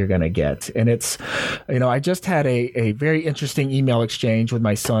at what you're going to get. And it's, I just had a very interesting email exchange with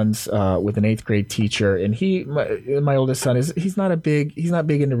my son's, with an 8th grade teacher. And my oldest son he's not big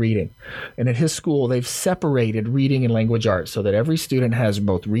into reading. And at his school, they've separated reading and language arts so that every student has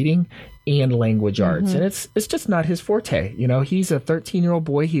both reading and language arts. And it's just not his forte. He's a 13-year-old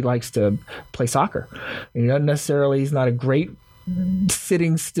boy. He likes to play soccer. And he's not a great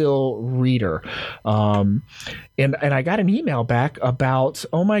sitting still reader. And I got an email back about,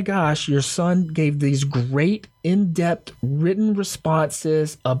 oh my gosh, your son gave these great in-depth written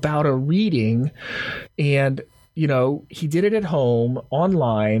responses about a reading. And, he did it at home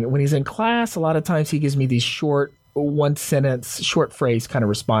online. When he's in class, a lot of times he gives me these short one sentence, short phrase kind of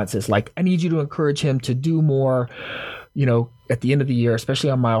responses. Like, I need you to encourage him to do more, at the end of the year, especially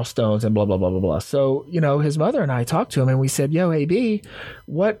on milestones and blah, blah, blah, blah, blah. So, his mother and I talked to him and we said, AB,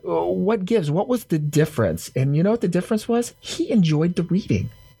 what gives? What was the difference? And you know what the difference was? He enjoyed the reading.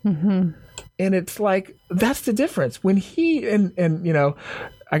 Mm-hmm. And it's like, that's the difference. When he,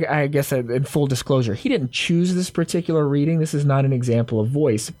 I guess in full disclosure, he didn't choose this particular reading. This is not an example of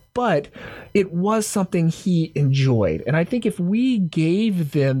voice, but it was something he enjoyed. And I think if we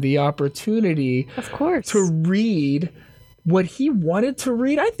gave them the opportunity, of course, to read what he wanted to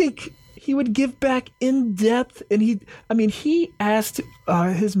read, I think he would give back in depth. And he asked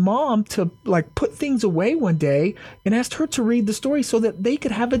his mom to put things away one day and asked her to read the story so that they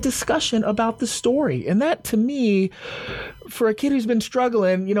could have a discussion about the story. And that, to me, for a kid who's been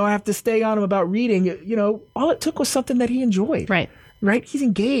struggling, I have to stay on him about reading, all it took was something that he enjoyed. Right? He's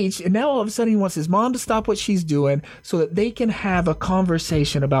engaged, and now all of a sudden he wants his mom to stop what she's doing so that they can have a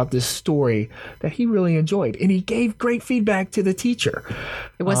conversation about this story that he really enjoyed. And he gave great feedback to the teacher.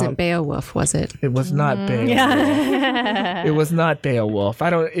 It wasn't Beowulf, was it? It was not Beowulf. Yeah. It was not Beowulf.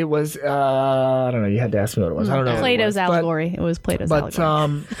 I don't know. You had to ask me what it was. I don't know. Plato's allegory. It was Plato's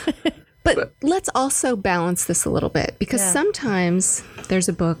allegory. But let's also balance this a little bit because sometimes there's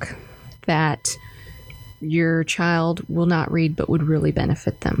a book that your child will not read but would really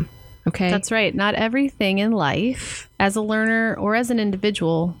benefit them. Okay? That's right. Not everything in life as a learner or as an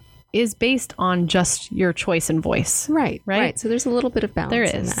individual is based on just your choice and voice. Right. So there's a little bit of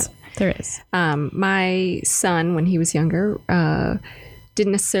balance in that. There is. My son, when he was younger,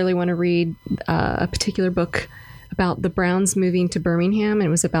 didn't necessarily want to read a particular book about the Browns moving to Birmingham. And it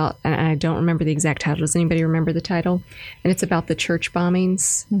was about, and I don't remember the exact title. Does anybody remember the title? And it's about the church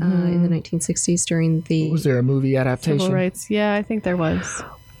bombings in the 1960s during the... Was there a movie adaptation? Civil rights. Yeah, I think there was.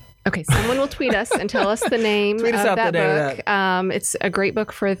 Okay, someone will tweet us and tell us the name of that book. It's a great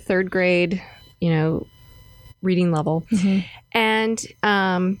book for 3rd grade, reading level. Mm-hmm. And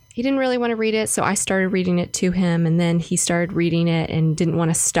he didn't really want to read it, so I started reading it to him, and then he started reading it and didn't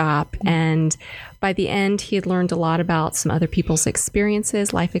want to stop. Mm-hmm. And by the end, he had learned a lot about some other people's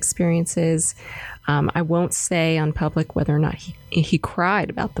experiences, life experiences. I won't say on public whether or not he cried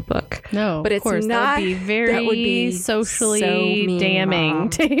about the book. No, but of course, that would be very socially so mean, damning Mom.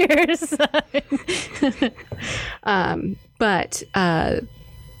 To your son. But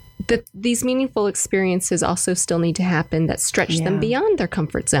these meaningful experiences also still need to happen that stretch them beyond their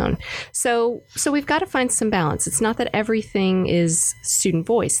comfort zone. So we've got to find some balance. It's not that everything is student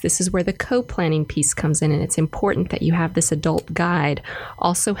voice. This is where the co-planning piece comes in, and it's important that you have this adult guide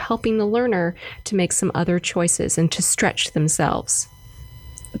also helping the learner to make some other choices and to stretch themselves.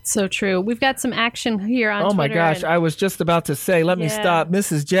 It's so true. We've got some action here on Twitter. Oh my gosh, and... I was just about to say, let me stop.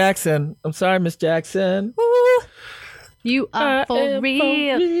 Mrs. Jackson. I'm sorry, Miss Jackson. Woo. You are for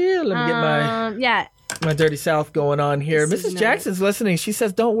real. Let me get my... Yeah. My Dirty South going on here. Mrs. Jackson's listening. She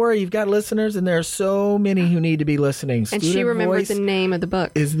says, don't worry, you've got listeners, and there are so many who need to be listening. And she remembered the name of the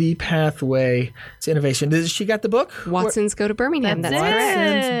book. Is the pathway to innovation. Does she got the book? Watsons Go to Birmingham. That's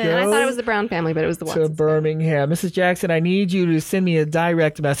correct. I thought it was the Brown family, but it was the Watsons. To Birmingham. Mrs. Jackson, I need you to send me a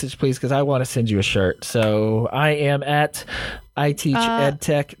direct message, please, because I want to send you a shirt. So I am at iTeach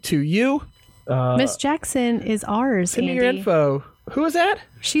EdTech to you. Miss Jackson is ours, Send me Andy. your info. Who is that?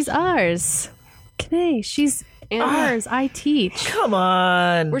 She's ours. K'nay, she's ours. iTeach. Come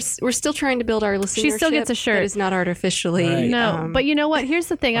on. We're still trying to build our listenership. She still gets a shirt. That is not artificially. Right. No, but you know what? Here's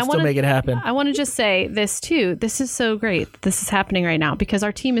the thing. I'll still make it happen. I want to just say this too. This is so great. This is happening right now because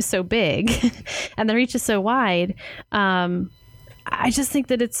our team is so big and the reach is so wide. I just think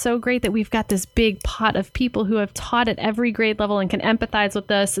that it's so great that we've got this big pot of people who have taught at every grade level and can empathize with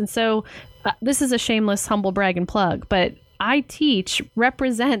us. And so this is a shameless, humble brag and plug, but iTeach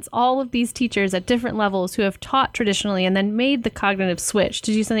represents all of these teachers at different levels who have taught traditionally and then made the cognitive switch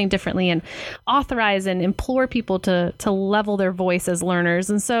to do something differently and authorize and implore people to level their voice as learners.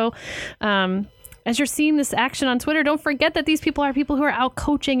 And so, as you're seeing this action on Twitter, don't forget that these people are people who are out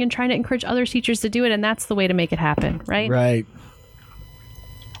coaching and trying to encourage other teachers to do it. And that's the way to make it happen, right? Right.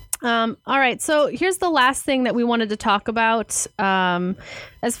 All right. So here's the last thing that we wanted to talk about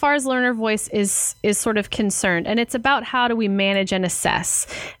as far as learner voice is sort of concerned. And it's about how do we manage and assess.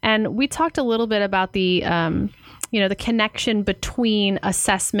 And we talked a little bit about the the connection between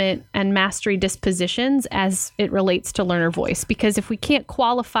assessment and mastery dispositions as it relates to learner voice. Because if we can't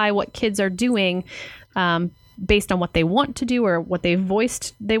qualify what kids are doing based on what they want to do or what they've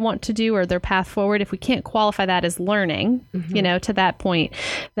voiced they want to do or their path forward, if we can't qualify that as learning, to that point,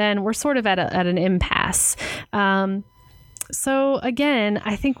 then we're sort of at an impasse. So again,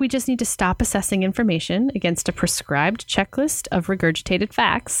 I think we just need to stop assessing information against a prescribed checklist of regurgitated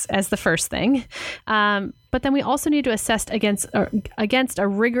facts as the first thing. But then we also need to assess against a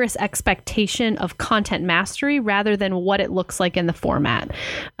rigorous expectation of content mastery rather than what it looks like in the format.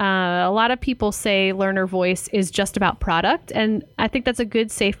 A lot of people say learner voice is just about product, and I think that's a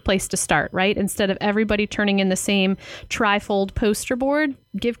good, safe place to start, right? Instead of everybody turning in the same trifold poster board,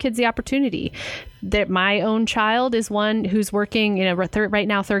 give kids the opportunity. That my own child is one who's working, right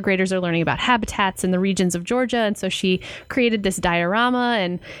now third graders are learning about habitats in the regions of Georgia. And so she created this diorama.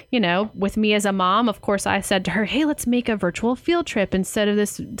 And, with me as a mom, of course, I said to her, hey, let's make a virtual field trip instead of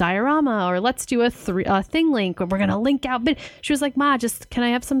this diorama, or let's do a thing link where we're going to link out. But she was like, Ma, can I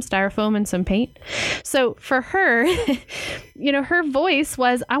have some styrofoam and some paint? So for her, her voice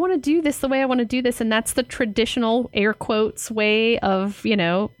was, I want to do this the way I want to do this. And that's the traditional air quotes way of,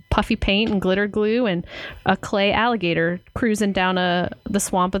 puffy paint and glitter glue and a clay alligator cruising down the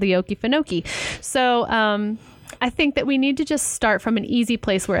swamp of the Okefenokee. So I think that we need to just start from an easy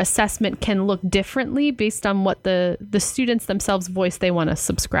place where assessment can look differently based on what the students themselves voice they want to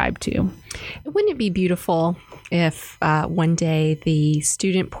subscribe to. Wouldn't it be beautiful if one day the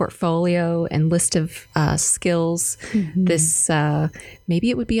student portfolio and list of skills, this maybe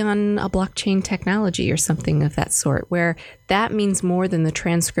it would be on a blockchain technology or something of that sort, where that means more than the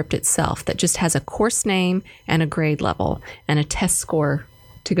transcript itself, that just has a course name and a grade level and a test score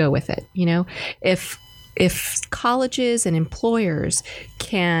to go with it. If colleges and employers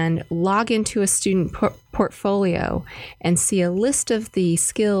can log into a student portfolio and see a list of the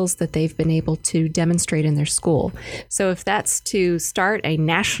skills that they've been able to demonstrate in their school. So if that's to start a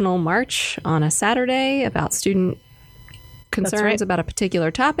national march on a Saturday about student concerns about a particular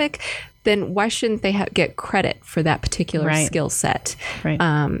topic, then why shouldn't they get credit for that particular skill set? Right.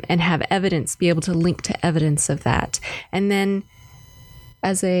 And have evidence, be able to link to evidence of that. And then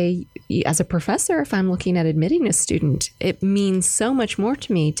as a professor, if I'm looking at admitting a student, it means so much more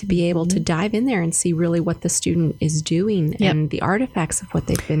to me to be able to dive in there and see really what the student is doing and the artifacts of what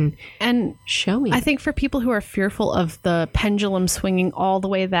they've been showing. I think for people who are fearful of the pendulum swinging all the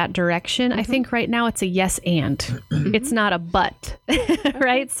way that direction, I think right now it's a yes and. It's not a but,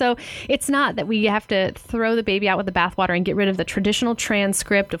 right? So it's not that we have to throw the baby out with the bathwater and get rid of the traditional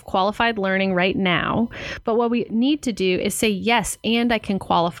transcript of qualified learning right now. But what we need to do is say, yes, and I can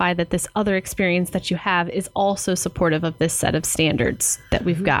qualify that this other experience that you have is also supportive of this set of standards that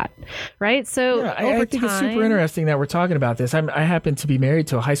we've got, right? So I think it's super interesting that we're talking about this. I happen to be married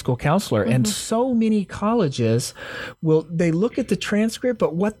to a high school counselor, and so many colleges they look at the transcript,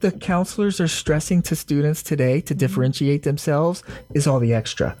 but what the counselors are stressing to students today to differentiate themselves is all the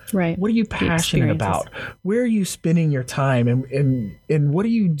extra. Right. What are you passionate about? Where are you spending your time, and what are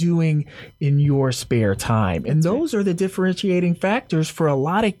you doing in your spare time? And those are the differentiating factors for a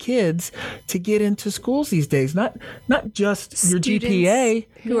lot of kids to get into schools these days. Not just Students your GPA.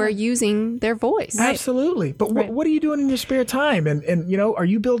 who are using their voice. Absolutely. But what are you doing in your spare time? And you know, are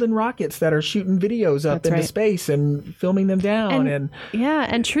you building rockets that are shooting videos up into space and filming them down?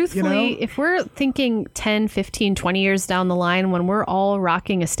 And truthfully, if we're thinking 10, 15, 20 years down the line, when we're all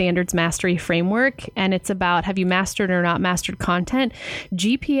rocking a standards mastery framework and it's about have you mastered or not mastered content,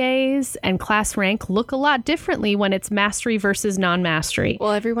 GPAs and class rank look a lot differently when it's mastery versus non-mastery.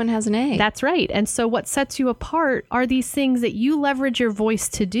 Well, everyone has an A. That's right. And so what sets you apart are these things that you leverage your voice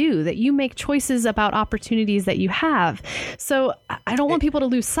to do, that you make choices about opportunities that you have. So I don't want people to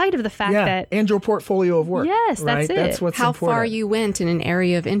lose sight of the fact that... and your portfolio of work. Yes, that's it. That's what's how important. far you went in an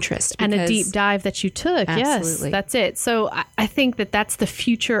area of interest. And a deep dive that you took. Absolutely. Yes, that's it. So I think that that's the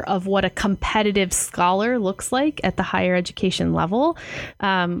future of what a competitive scholar looks like at the higher education level.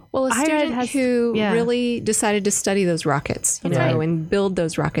 Well, a student who really decided to study those rockets, and build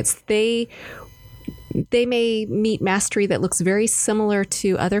those rockets, they may meet mastery that looks very similar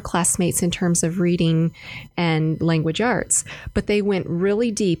to other classmates in terms of reading and language arts, but they went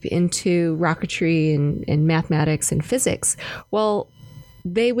really deep into rocketry and mathematics and physics. Well,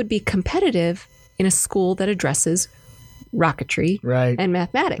 they would be competitive in a school that addresses rocketry and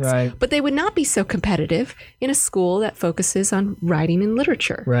mathematics. But they would not be so competitive in a school that focuses on writing and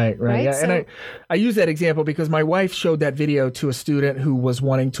literature. Right. Yeah. So, and I use that example because my wife showed that video to a student who was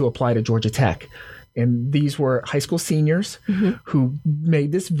wanting to apply to Georgia Tech. And these were high school seniors who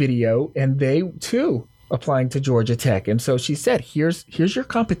made this video, and they too applying to Georgia Tech. And so she said, here's your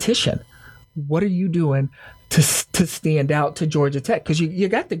competition. What are you doing to stand out to Georgia Tech? Because you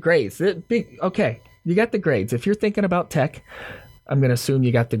got the grades. You got the grades. If you're thinking about tech, I'm going to assume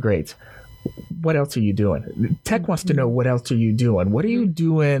you got the grades. What else are you doing? Tech wants to know, what else are you doing? What are you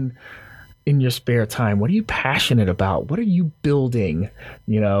doing in your spare time? What are you passionate about? What are you building,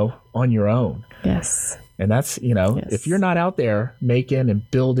 on your own? Yes. And that's, if you're not out there making and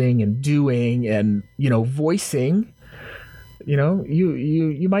building and doing and, voicing,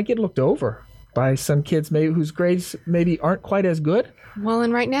 you might get looked over by some kids maybe whose grades maybe aren't quite as good. Well,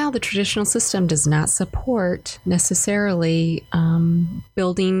 and right now the traditional system does not support necessarily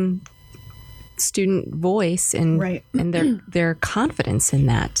building student voice and their confidence in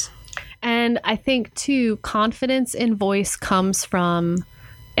that. And I think, too, confidence in voice comes from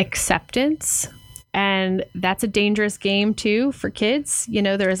acceptance. And that's a dangerous game, too, for kids.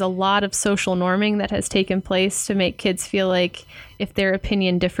 There is a lot of social norming that has taken place to make kids feel like if their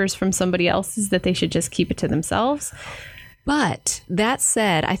opinion differs from somebody else's, that they should just keep it to themselves. But that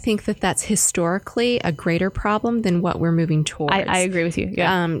said, I think that that's historically a greater problem than what we're moving towards. I agree with you.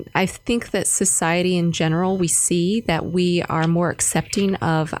 Yeah. I think that society in general, we see that we are more accepting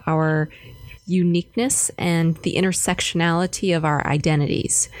of our uniqueness and the intersectionality of our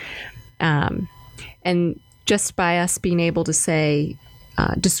identities. And just by us being able to say,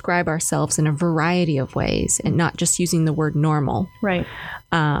 describe ourselves in a variety of ways and not just using the word normal. Right.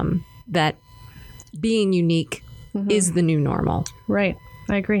 That being unique is the new normal. Right.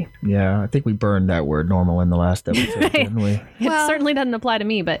 I agree. Yeah, I think we burned that word normal in the last episode, didn't we? It certainly doesn't apply to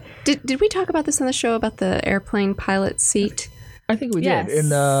me, but... Did we talk about this on the show about the airplane pilot seat? I think we did. In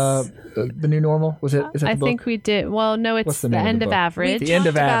the new normal, was it? Is that the book? Think we did. Well, no, it's the end of average. The end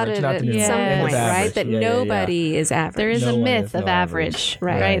of average, not the new normal. At some point, right? That nobody is average. There is a myth of average,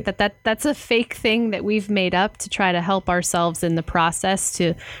 right? That's a fake thing that we've made up to try to help ourselves in the process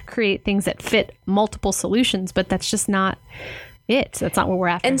to create things that fit multiple solutions, but that's just not it. That's not what we're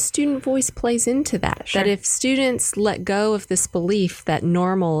after. And student voice plays into that. Sure. That if students let go of this belief that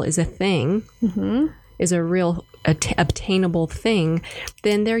normal is a thing, is a real obtainable thing,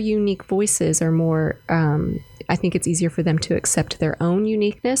 then their unique voices are more, I think it's easier for them to accept their own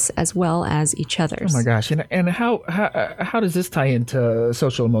uniqueness as well as each other's. Oh my gosh. And how does this tie into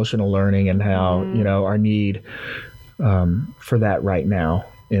social emotional learning and how, our need for that right now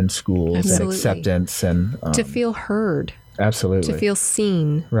in schools and acceptance and to feel heard. Absolutely. To feel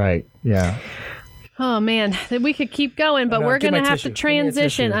seen. Right. Yeah. Oh, man, we could keep going, but we're going to have to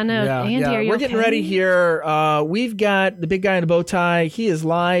transition. I know. Yeah, Andy, are you We're getting ready here. We've got the big guy in the bow tie. He is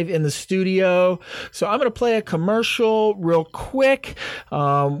live in the studio. So I'm going to play a commercial real quick.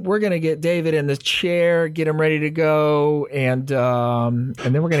 We're going to get David in the chair, get him ready to go, and then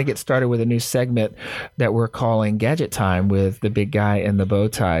we're going to get started with a new segment that we're calling Gadget Time with the big guy in the bow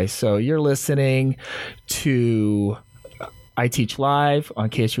tie. So you're listening to iTeach Live on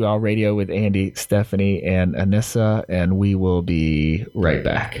KSUL Radio with Andy, Stephanie, and Anissa, and we will be right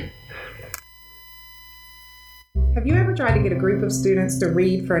back. Have you ever tried to get a group of students to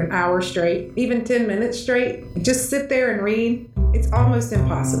read for an hour straight, even 10 minutes straight? Just sit there and read? it's almost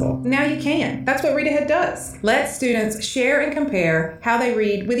impossible. Now you can. That's what Read Ahead does. Let students share and compare how they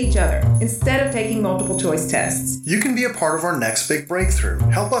read with each other instead of taking multiple choice tests. You can be a part of our next big breakthrough.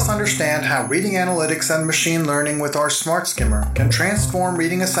 Help us understand how reading analytics and machine learning with our Smart Skimmer can transform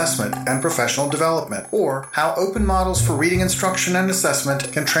reading assessment and professional development, or how open models for reading instruction and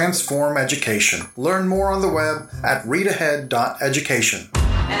assessment can transform education. Learn more on the web at readahead.education.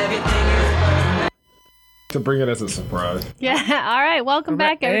 To bring it as a surprise. Yeah. All right. Welcome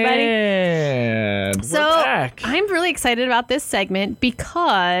back, everybody. And we're back. I'm really excited about this segment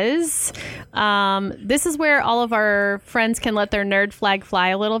because this is where all of our friends can let their nerd flag fly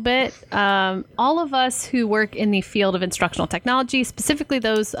a little bit. All of us who work in the field of instructional technology, specifically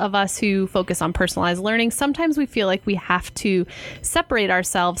those of us who focus on personalized learning, sometimes we feel like we have to separate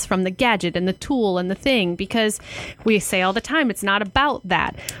ourselves from the gadget and the tool and the thing, because we say all the time it's not about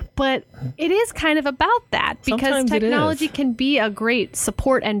that. But it is kind of about that, because Sometimes technology can be a great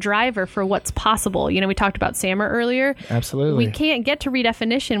support and driver for what's possible. You know, we talked about SAMR earlier. Absolutely. We can't get to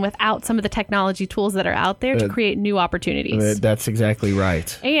redefinition without some of the technology tools that are out there to create new opportunities. That's exactly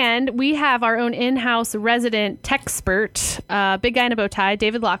right. And we have our own in-house resident techspert, big guy in a bow tie,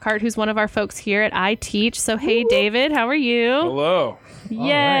 David Lockhart, who's one of our folks here at iTeach. So, hey, David, how are you? Hello. Yay. All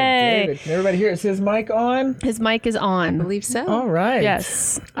right, David. Can everybody hear? Is his mic on? His mic is on. I believe so. All right.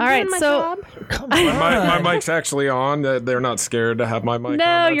 Yes. All right. So, come on. My mic's actually on. They're not scared to have my mic on.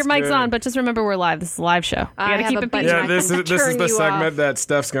 No, your That's mic's good. on, but just remember we're live. This is a live show. You I gotta have keep a it button. PG. Yeah, this is turn the you segment off. that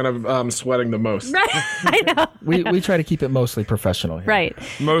Steph's gonna sweating the most. I know. We try to keep it mostly professional here. Right.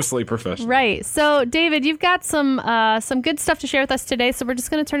 Mostly professional. Right. So, David, you've got some good stuff to share with us today. So we're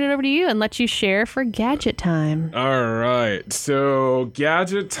just going to turn it over to you and let you share for Gadget Time. All right. So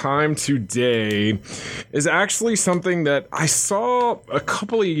Gadget Time today is actually something that I saw a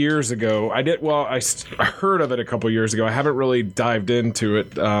couple of years ago. I heard of it a couple of years ago. I haven't really dived into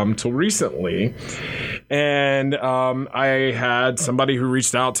it till recently. And I had somebody who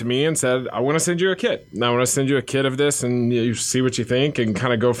reached out to me and said, I want to send you a kit. And I want to send you a kit of this and you see what you think and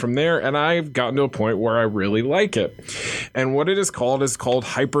kind of go from there. And I've gotten to a point where I really like it. And what it is called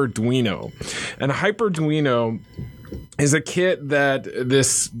HyperDuino. And HyperDuino is a kit that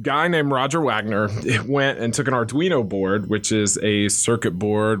this guy named Roger Wagner went and took an Arduino board, which is a circuit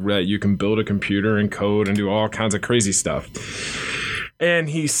board that you can build a computer and code and do all kinds of crazy stuff. And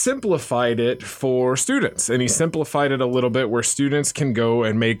he simplified it for students. And he simplified it a little bit where students can go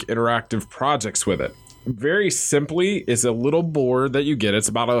and make interactive projects with it. Very simply, it's a little board that you get. It's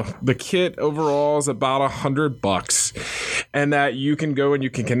about the kit overall is about $100, and that you can go and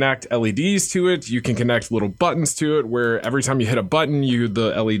you can connect LEDs to it. You can connect little buttons to it where every time you hit a button,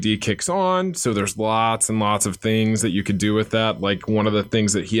 the LED kicks on. So there's lots and lots of things that you could do with that. Like one of the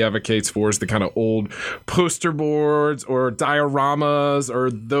things that he advocates for is the kind of old poster boards or dioramas or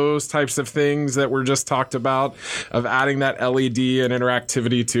those types of things that were just talked about, of adding that LED and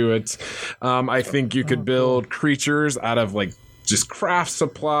interactivity to it. I think you could build creatures out of like just craft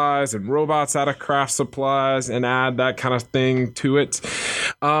supplies and robots out of craft supplies and add that kind of thing to it.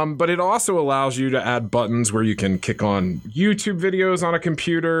 But it also allows you to add buttons where you can kick on YouTube videos on a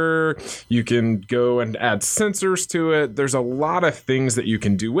computer. You can go and add sensors to it. There's a lot of things that you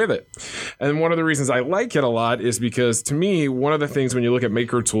can do with it. And one of the reasons I like it a lot is because, to me, one of the things when you look at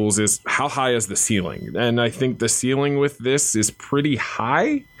Maker Tools is how high is the ceiling? And I think the ceiling with this is pretty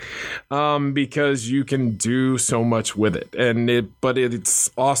high because you can do so much with it. But it's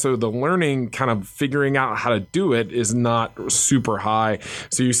also the learning, kind of figuring out how to do it, is not super high.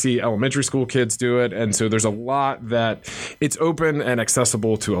 So you see elementary school kids do it. And so there's a lot that it's open and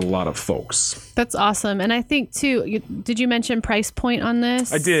accessible to a lot of folks. That's awesome. And I think, too, did you mention price point on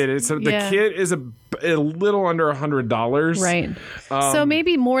this? I did. The kit is a little under $100. Right. So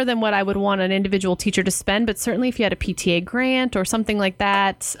maybe more than what I would want an individual teacher to spend, but certainly if you had a PTA grant or something like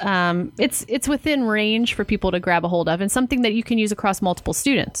that, it's within range for people to grab a hold of, and something that you can use across multiple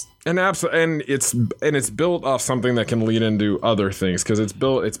students. And it's built off something that can lead into other things, because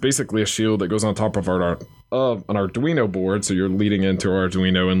it's basically a shield that goes on top of an Arduino board, so you're leading into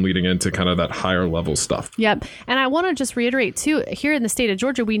Arduino and leading into kind of that higher level stuff. Yep. And I want to just reiterate too, here in the state of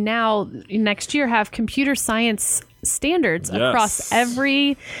Georgia, we now next year have computer science standards across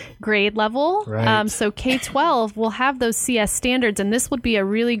every grade level. Right. So K-12 will have those CS standards, and this would be a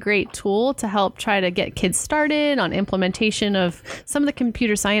really great tool to help try to get kids started on implementation of some of the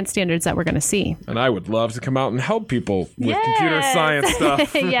computer science standards that we're going to see. And I would love to come out and help people with computer science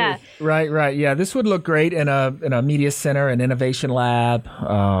stuff. Yeah. Right. Yeah, this would look great in a media center, an innovation lab,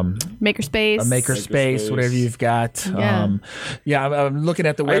 makerspace, a makerspace, whatever you've got. I'm looking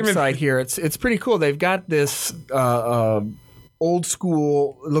at the website here. It's pretty cool. They've got this old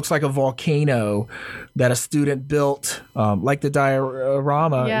school, it looks like a volcano that a student built, like the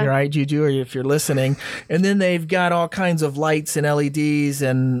diorama, right, Juju, or if you're listening. And then they've got all kinds of lights and LEDs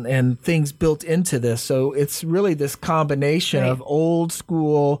and things built into this. So it's really this combination of old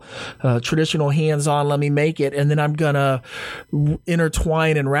school, traditional hands-on, let me make it, and then I'm going to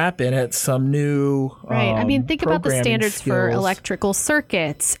intertwine and wrap in it some new I mean, think about the standards skills for electrical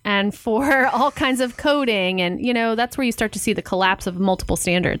circuits and for all kinds of coding. And, that's where you start to see the collapse of multiple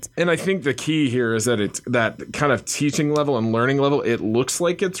standards. And I think the key here is that it's that kind of teaching level and learning level. It looks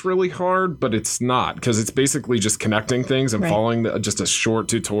like it's really hard, but it's not, because it's basically just connecting things and following just a short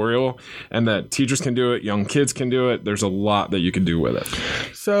tutorial, and that teachers can do it. Young kids can do it. There's a lot that you can do with it.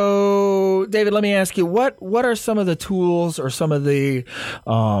 So, David, let me ask you, what are some of the tools or some of the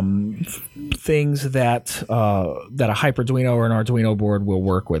things that a HyperDuino or an Arduino board will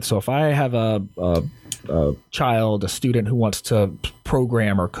work with? So if I have a child, a student who wants to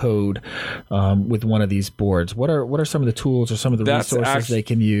program or code with one of these boards, what are some of the tools or some of the resources they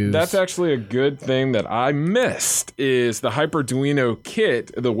can use? That's actually a good thing that I missed, is the HyperDuino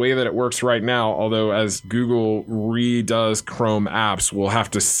kit, the way that it works right now, although as Google redoes Chrome apps, we'll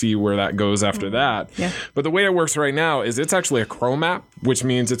have to see where that goes after that. Yeah. But the way it works right now is it's actually a Chrome app, which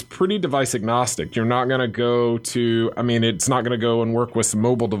means it's pretty device agnostic. You're not going to go to, it's not going to go and work with some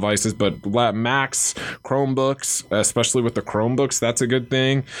mobile devices, but Macs, Chromebooks, especially with the Chromebooks, that's a good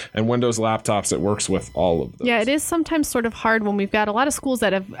thing. And Windows laptops, it works with all of those. Yeah, it is sometimes sort of hard when we've got a lot of schools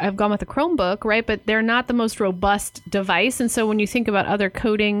that have gone with a Chromebook, right? But they're not the most robust device. And so when you think about other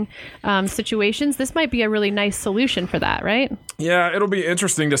coding situations, this might be a really nice solution for that, right? Yeah, it'll be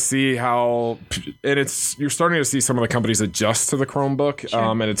interesting to see how, and you're starting to see some of the companies adjust to the Chromebook,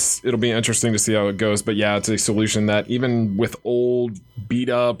 and it'll be interesting to see how it goes. But yeah, it's a solution that even with old beat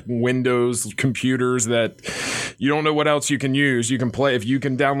up Windows computers that you don't know what else you can use, you can play. If you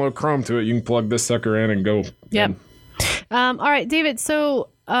can download Chrome to it, you can plug this sucker in and go. Yep. All right, David. So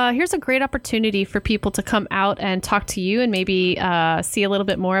here's a great opportunity for people to come out and talk to you and maybe see a little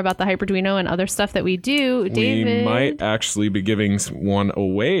bit more about the HyperDuino and other stuff that we do. David, we might actually be giving one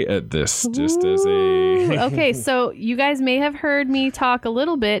away at this, just as a... Okay, so you guys may have heard me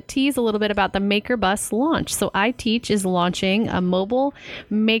tease a little bit about the Maker Bus launch. So iTeach is launching a mobile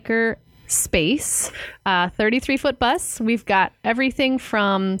maker space, 33-foot bus. We've got everything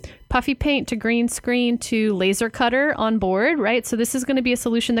from puffy paint to green screen to laser cutter on board, right? So this is going to be a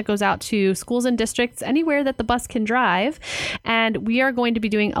solution that goes out to schools and districts anywhere that the bus can drive. And we are going to be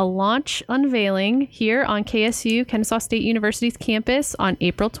doing a launch unveiling here on KSU, Kennesaw State University's campus, on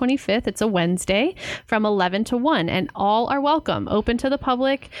April 25th. It's a Wednesday from 11 to 1, and all are welcome, open to the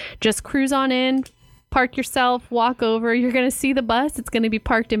public. Just cruise on in, park yourself, walk over. You're going to see the bus. It's going to be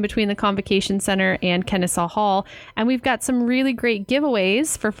parked in between the Convocation Center and Kennesaw Hall. And we've got some really great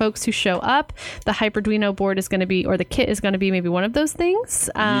giveaways for folks who show up. The HyperDuino board is going to be, or the kit is going to be maybe one of those things.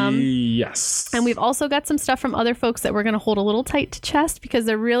 Yes. And we've also got some stuff from other folks that we're going to hold a little tight to chest because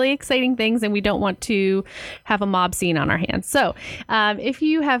they're really exciting things and we don't want to have a mob scene on our hands. So if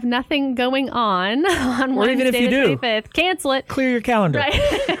you have nothing going on or Wednesday even if you the do, 25th, cancel it. Clear your calendar.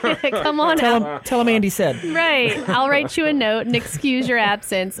 Right. Come on out. Tell them Andy said. Right. I'll write you a note and excuse your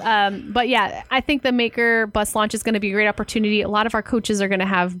absence. But yeah, I think the Maker Bus launch is going to be a great opportunity. A lot of our coaches are going to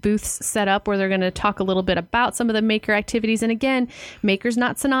have booths set up where they're going to talk a little bit about some of the Maker activities. And again, Maker's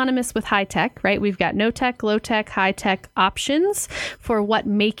not synonymous with high tech, right? We've got no tech, low tech, high tech options for what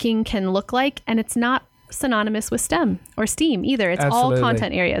making can look like. And it's not synonymous with STEM or STEAM either. It's all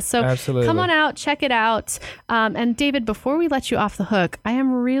content areas. So come on out, check it out. And David, before we let you off the hook, I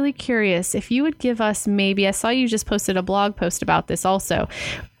am really curious if you would give us maybe, I saw you just posted a blog post about this also.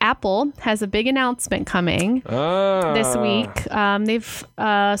 Apple has a big announcement coming this week. They've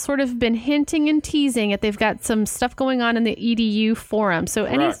sort of been hinting and teasing it. They've got some stuff going on in the EDU forum. So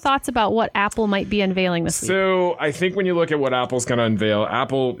any thoughts about what Apple might be unveiling this week? So I think when you look at what Apple's going to unveil,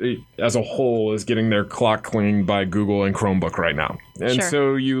 Apple as a whole is getting their clock cleaned by Google and Chromebook right now. And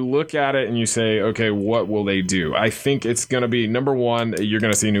so you look at it and you say, okay, what will they do? I think it's going to be, number one, you're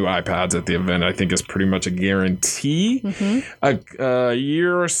going to see new iPads at the event. I think it's pretty much a guarantee. A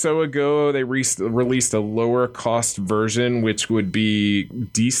year or so ago, they released a lower cost version, which would be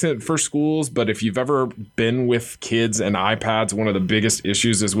decent for schools. But if you've ever been with kids and iPads, one of the biggest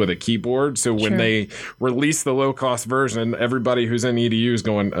issues is with a keyboard. So when they release the low cost version, everybody who's in EDU is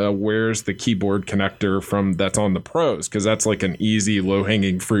going, where's the keyboard connector from that's on the Pros? Because that's like an easy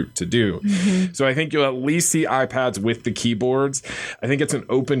low-hanging fruit to do. So I think you'll at least see iPads with the keyboards. I think it's an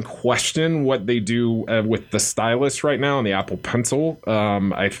open question what they do with the stylus right now and the Apple Pencil.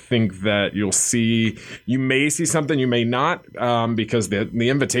 I think that you may see something, you may not, because the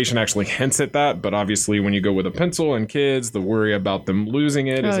invitation actually hints at that. But obviously, when you go with a pencil and kids, the worry about them losing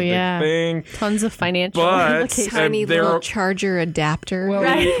it is a big thing. Tons of financial implications. Tiny little charger adapter.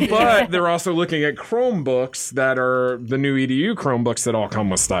 But they're also looking at Chromebooks that are the new EDU Chromebooks that all come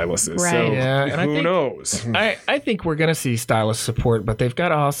with styluses. Right. So and who knows? I think we're going to see stylus support, but they've got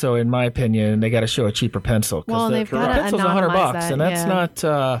to also, in my opinion, they got to show a cheaper pencil. Well, they've got to pencil's $100, and that's not.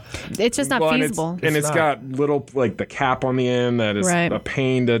 It's just not feasible. It's got little, like the cap on the end that is a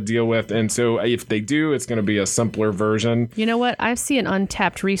pain to deal with. And so if they do, it's going to be a simpler version. You know what? I see an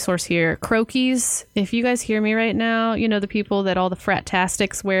untapped resource here. Croquis. If you guys hear me right now, you know the people that all the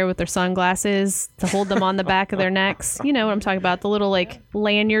frat-tastics wear with their sunglasses to hold them on the back of their necks. You know what I'm talking about? The little like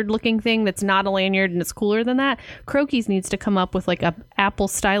lanyard-looking thing that's not a lanyard and it's cooler than that. Croquis needs to come up with like a Apple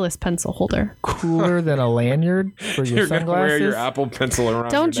stylus pencil holder. Cooler than a lanyard for your You're sunglasses? Gonna wear your Apple pencil around.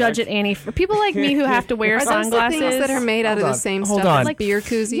 Don't judge it, Annie. For people like me who have to wear sunglasses things that are made out of the same stuff, like beer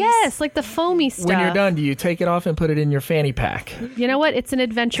koozies. Yes, like the foamy stuff. When you're done, do you take it off and put it in your fanny pack? You know what? It's an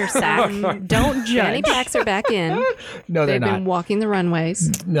adventure sack. Don't judge. Fanny packs are back in. No, they're They've not. been walking the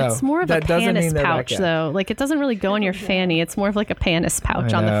runways. No, it's more of that a doesn't panis mean they're pouch, back in. though. Like it doesn't really go in your fanny. It's more of like a panis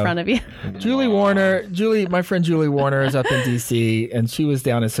pouch on the front of you. My friend Julie Warner is up in DC, and she was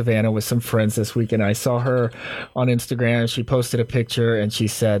down in Savannah with some friends this week, and I saw her on Instagram. She posted a picture, and she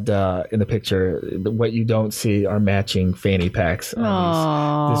said in the picture, what you don't see are matching fanny packs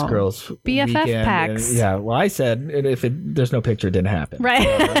on this girl's BFF weekend. packs. And, well, I said, if there's no picture, it didn't happen. Right.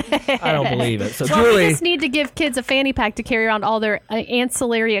 I don't believe it. So we just need to give kids a fanny pack to carry around all their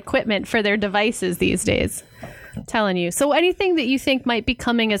ancillary equipment for their devices these days. I'm telling you. So anything that you think might be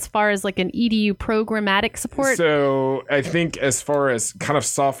coming as far as like an EDU programmatic support? So I think as far as kind of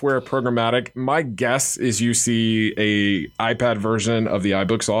software programmatic, my guess is you see a iPad version of the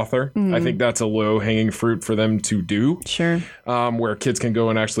iBooks author. I think that's a low hanging fruit for them to do. Sure. Where kids can go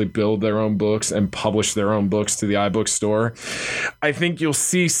and actually build their own books and publish their own books to the iBook store. I think you'll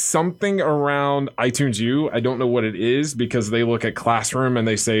see something around iTunes U. I don't know what it is because they look at Classroom and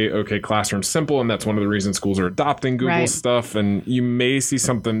they say, okay, Classroom's simple, and that's one of the reasons schools are adopting Google stuff, and you may see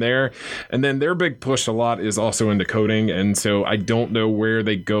something there. And then their big push a lot is also into coding, and so I don't know where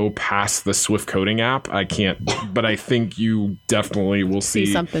they go past the Swift coding app. I can't, but I think you definitely will see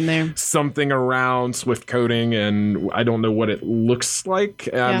something there, something around Swift coding, and I don't know what it looks like.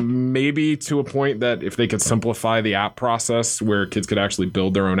 Maybe to a point that if they could simplify the app process where kids could actually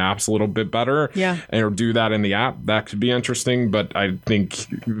build their own apps a little bit better, or do that in the app, that could be interesting. But I think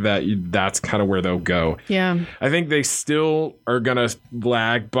that's kind of where they'll go. I think they still are going to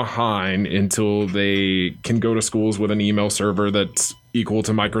lag behind until they can go to schools with an email server that's equal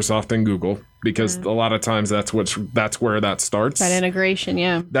to Microsoft and Google, because a lot of times that's where that starts. That integration,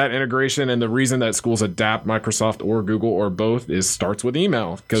 That integration, and the reason that schools adapt Microsoft or Google or both starts with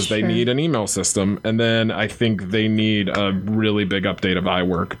email, because they need an email system. And then I think they need a really big update of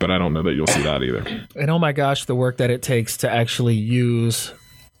iWork, but I don't know that you'll see that either. And oh my gosh, the work that it takes to actually use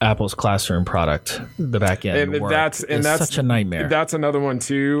Apple's Classroom product, the back end, that's such a nightmare. That's another one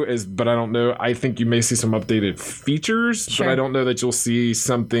too. But I don't know. I think you may see some updated features, but I don't know that you'll see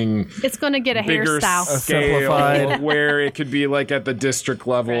something. It's going to get a bigger hairstyle, scale, where it could be like at the district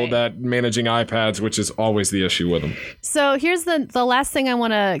level that managing iPads, which is always the issue with them. So here's the last thing I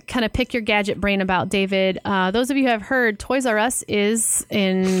want to kind of pick your gadget brain about, David. Those of you who have heard, Toys R Us is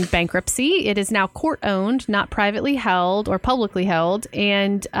in bankruptcy. It is now court owned, not privately held or publicly held,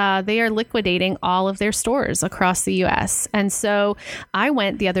 and they are liquidating all of their stores across the U.S. And so I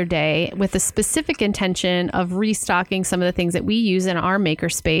went the other day with the specific intention of restocking some of the things that we use in our maker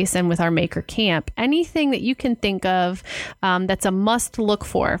space and with our maker camp. Anything that you can think of that's a must look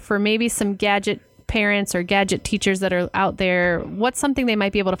for maybe some gadget parents or gadget teachers that are out there, what's something they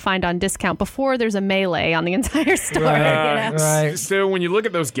might be able to find on discount before there's a melee on the entire store? Right. So when you look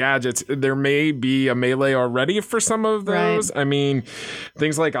at those gadgets, there may be a melee already for some of those. I mean,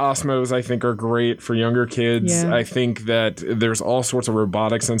 things like Osmos, I think, are great for younger kids. I think that there's all sorts of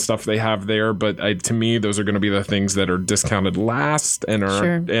robotics and stuff they have there, but to me, those are going to be the things that are discounted last and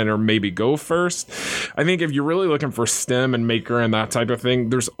are maybe go first. I think if you're really looking for STEM and maker and that type of thing,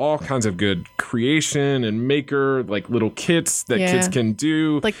 there's all kinds of good creation and maker, like little kits that kids can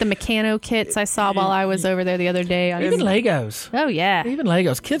do. Like the Meccano kits I saw while I was over there the other day. Even Legos. Oh, yeah. Even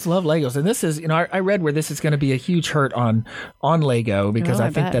Legos. Kids love Legos. And this is, I read where this is going to be a huge hurt on Lego, because I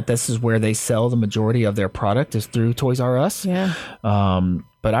think that this is where they sell the majority of their product is through Toys R Us. Yeah.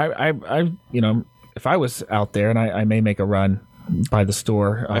 But I if I was out there, and I may make a run by the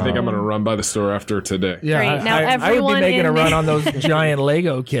store. I think I'm going to run by the store after today. Yeah, Great. Now I would be making a run on those giant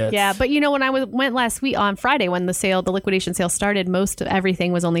Lego kits. Yeah, but when I went last week on Friday when the liquidation sale started, most of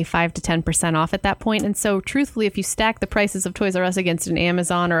everything was only 5 to 10% off at that point. And so truthfully, if you stack the prices of Toys R Us against an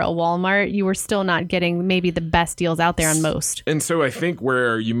Amazon or a Walmart, you were still not getting maybe the best deals out there on most. And so I think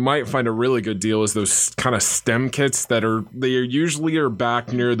where you might find a really good deal is those kind of STEM kits they usually are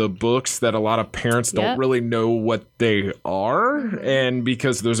back near the books that a lot of parents don't really know what they are. And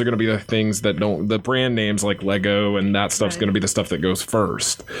because those are going to be the things that the brand names like Lego and that stuff's going to be the stuff that goes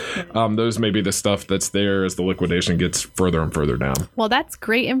first. Those may be the stuff that's there as the liquidation gets further and further down. Well, that's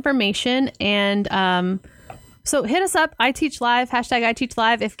great information. And so hit us up, iTeach Live, hashtag iTeach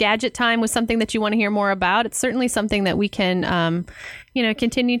Live. If Gadget Time was something that you want to hear more about, it's certainly something that we can,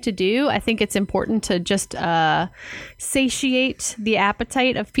 continue to do. I think it's important to just satiate the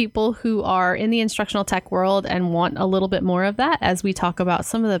appetite of people who are in the instructional tech world and want a little bit more of that as we talk about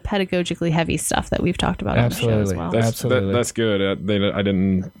some of the pedagogically heavy stuff that we've talked about on the show as well. Absolutely. That's good. I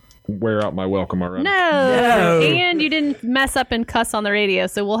didn't wear out my welcome already. No. And you didn't mess up and cuss on the radio,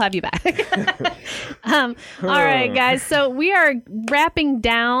 so we'll have you back. All right, guys. So we are wrapping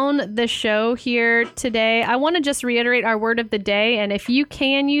down the show here today. I want to just reiterate our word of the day, and if you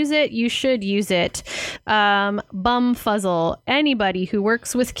can use it, you should use it. Bumfuzzle. Anybody who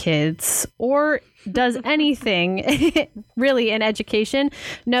works with kids or does anything really in education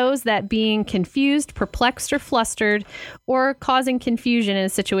knows that being confused, perplexed, or flustered or causing confusion in a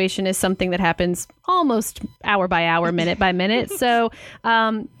situation is something that happens almost hour by hour, minute by minute. So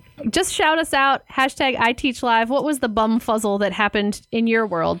just shout us out, hashtag iTeach Live. What was the bumfuzzle that happened in your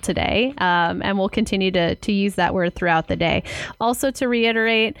world today? And we'll continue to use that word throughout the day. Also, to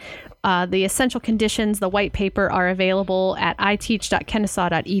reiterate, the essential conditions, the white paper, are available at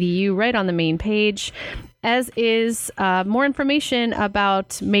iteach.kennesaw.edu right on the main page, as is more information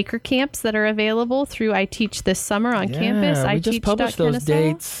about maker camps that are available through iTeach this summer on campus. We just published those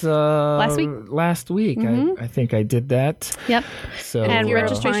dates last week. Mm-hmm. I think I did that. Yep. So, and your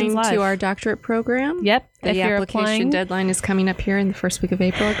registration's live to our doctorate program. Yep. The application deadline is coming up here in the first week of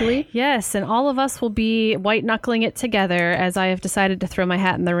April, I believe. Yes, and all of us will be white-knuckling it together as I have decided to throw my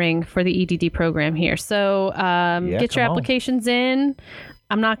hat in the ring for the EDD program here. So get your applications in.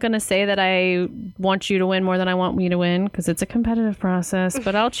 I'm not going to say that I want you to win more than I want me to win because it's a competitive process,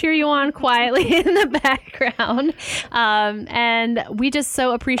 but I'll cheer you on quietly in the background. And we just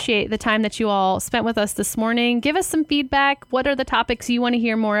so appreciate the time that you all spent with us this morning. Give us some feedback. What are the topics you want to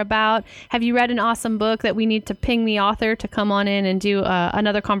hear more about? Have you read an awesome book that we need to ping the author to come on in and do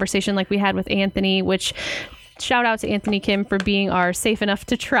another conversation like we had with Anthony, which... Shout out to Anthony Kim for being our safe enough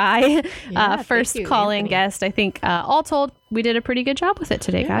to try first call-in guest. I think all told, we did a pretty good job with it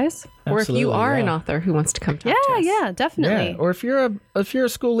today, guys. Or if you are an author who wants to come talk to us. Yeah, definitely. Yeah. Or if you're a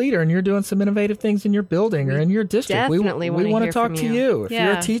school leader and you're doing some innovative things in your building or in your district, we want to talk to you. If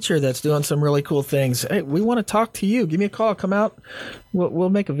you're a teacher that's doing some really cool things, hey, we want to talk to you. Give me a call. Come out. We'll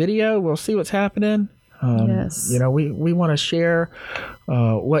make a video. We'll see what's happening. Yes. We want to share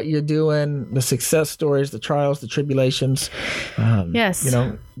what you're doing, the success stories, the trials, the tribulations. Yes.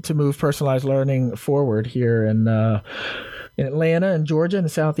 To move personalized learning forward here in Atlanta and Georgia and the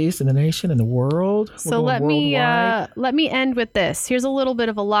Southeast and the nation and the world. So let me end with this. Here's a little bit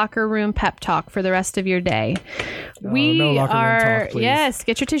of a locker room pep talk for the rest of your day. No locker room talk, please. Yes,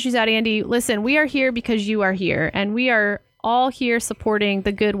 get your tissues out, Andy. Listen, we are here because you are here, and we are all here supporting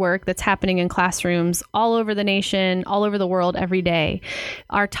the good work that's happening in classrooms all over the nation, all over the world every day.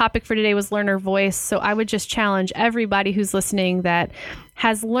 Our topic for today was learner voice. So I would just challenge everybody who's listening that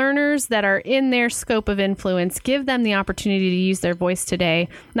has learners that are in their scope of influence, give them the opportunity to use their voice today,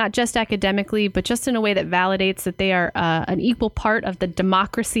 not just academically, but just in a way that validates that they are an equal part of the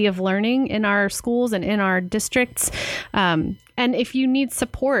democracy of learning in our schools and in our districts. And if you need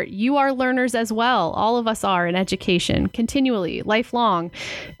support, you are learners as well. All of us are in education, continually, lifelong.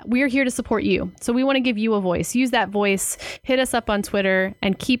 We're here to support you. So we want to give you a voice. Use that voice. Hit us up on Twitter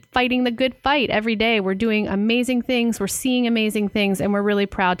and keep fighting the good fight every day. We're doing amazing things. We're seeing amazing things. And we're really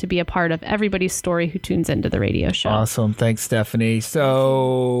proud to be a part of everybody's story who tunes into the radio show. Awesome. Thanks, Stephanie.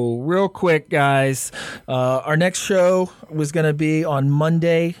 So real quick, guys, our next show was going to be on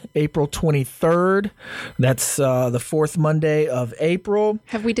Monday, April 23rd. That's the fourth Monday of April.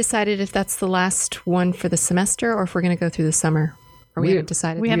 Have we decided if that's the last one for the semester or if we're going to go through the summer? Or we haven't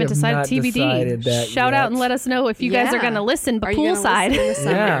decided? We haven't decided. TBD. Shout out and let us know if you guys are going to listen, but poolside.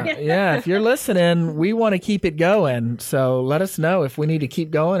 Yeah. If you're listening, we want to keep it going. So let us know if we need to keep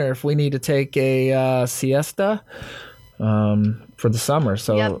going or if we need to take a siesta. for the summer.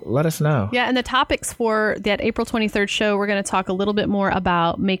 So let us know. Yeah, and the topics for that April 23rd show, we're going to talk a little bit more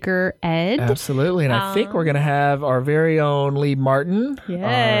about Maker Ed. Absolutely. And I think we're going to have our very own Lee Martin, our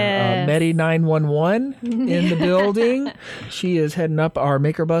Medi 911 in the building. She is heading up our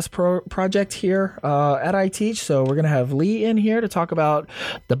Maker Bus project here at iTeach. So we're going to have Lee in here to talk about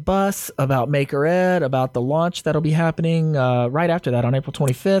the bus, about Maker Ed, about the launch that'll be happening right after that on April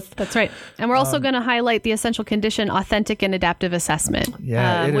 25th. That's right. And we're also going to highlight the essential condition, authentic and adaptive assessment.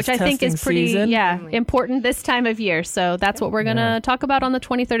 Which I think is pretty important this time of year. So that's what we're going to talk about on the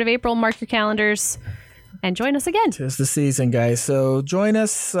 23rd of April. Mark your calendars and join us again. Tis the season, guys. So join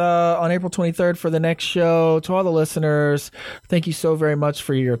us on April 23rd for the next show. To all the listeners, thank you so very much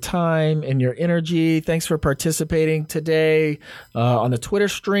for your time and your energy. Thanks for participating today on the Twitter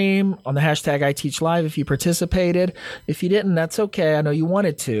stream, on the hashtag iTeach Live if you participated. If you didn't, that's okay. I know you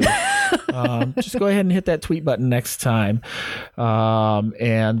wanted to. Just go ahead and hit that tweet button next time.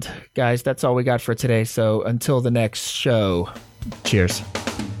 And guys, that's all we got for today. So until the next show, cheers.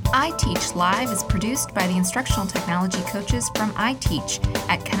 iTeach Live is produced by the instructional technology coaches from iTeach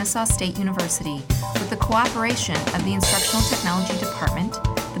at Kennesaw State University with the cooperation of the Instructional Technology Department,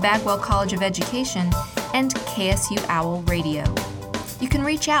 the Bagwell College of Education, and KSU Owl Radio. You can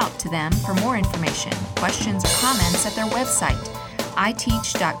reach out to them for more information, questions, or comments at their website,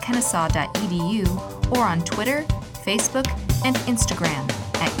 iteach.kennesaw.edu, or on Twitter, Facebook, and Instagram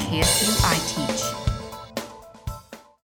at KSU iTeach.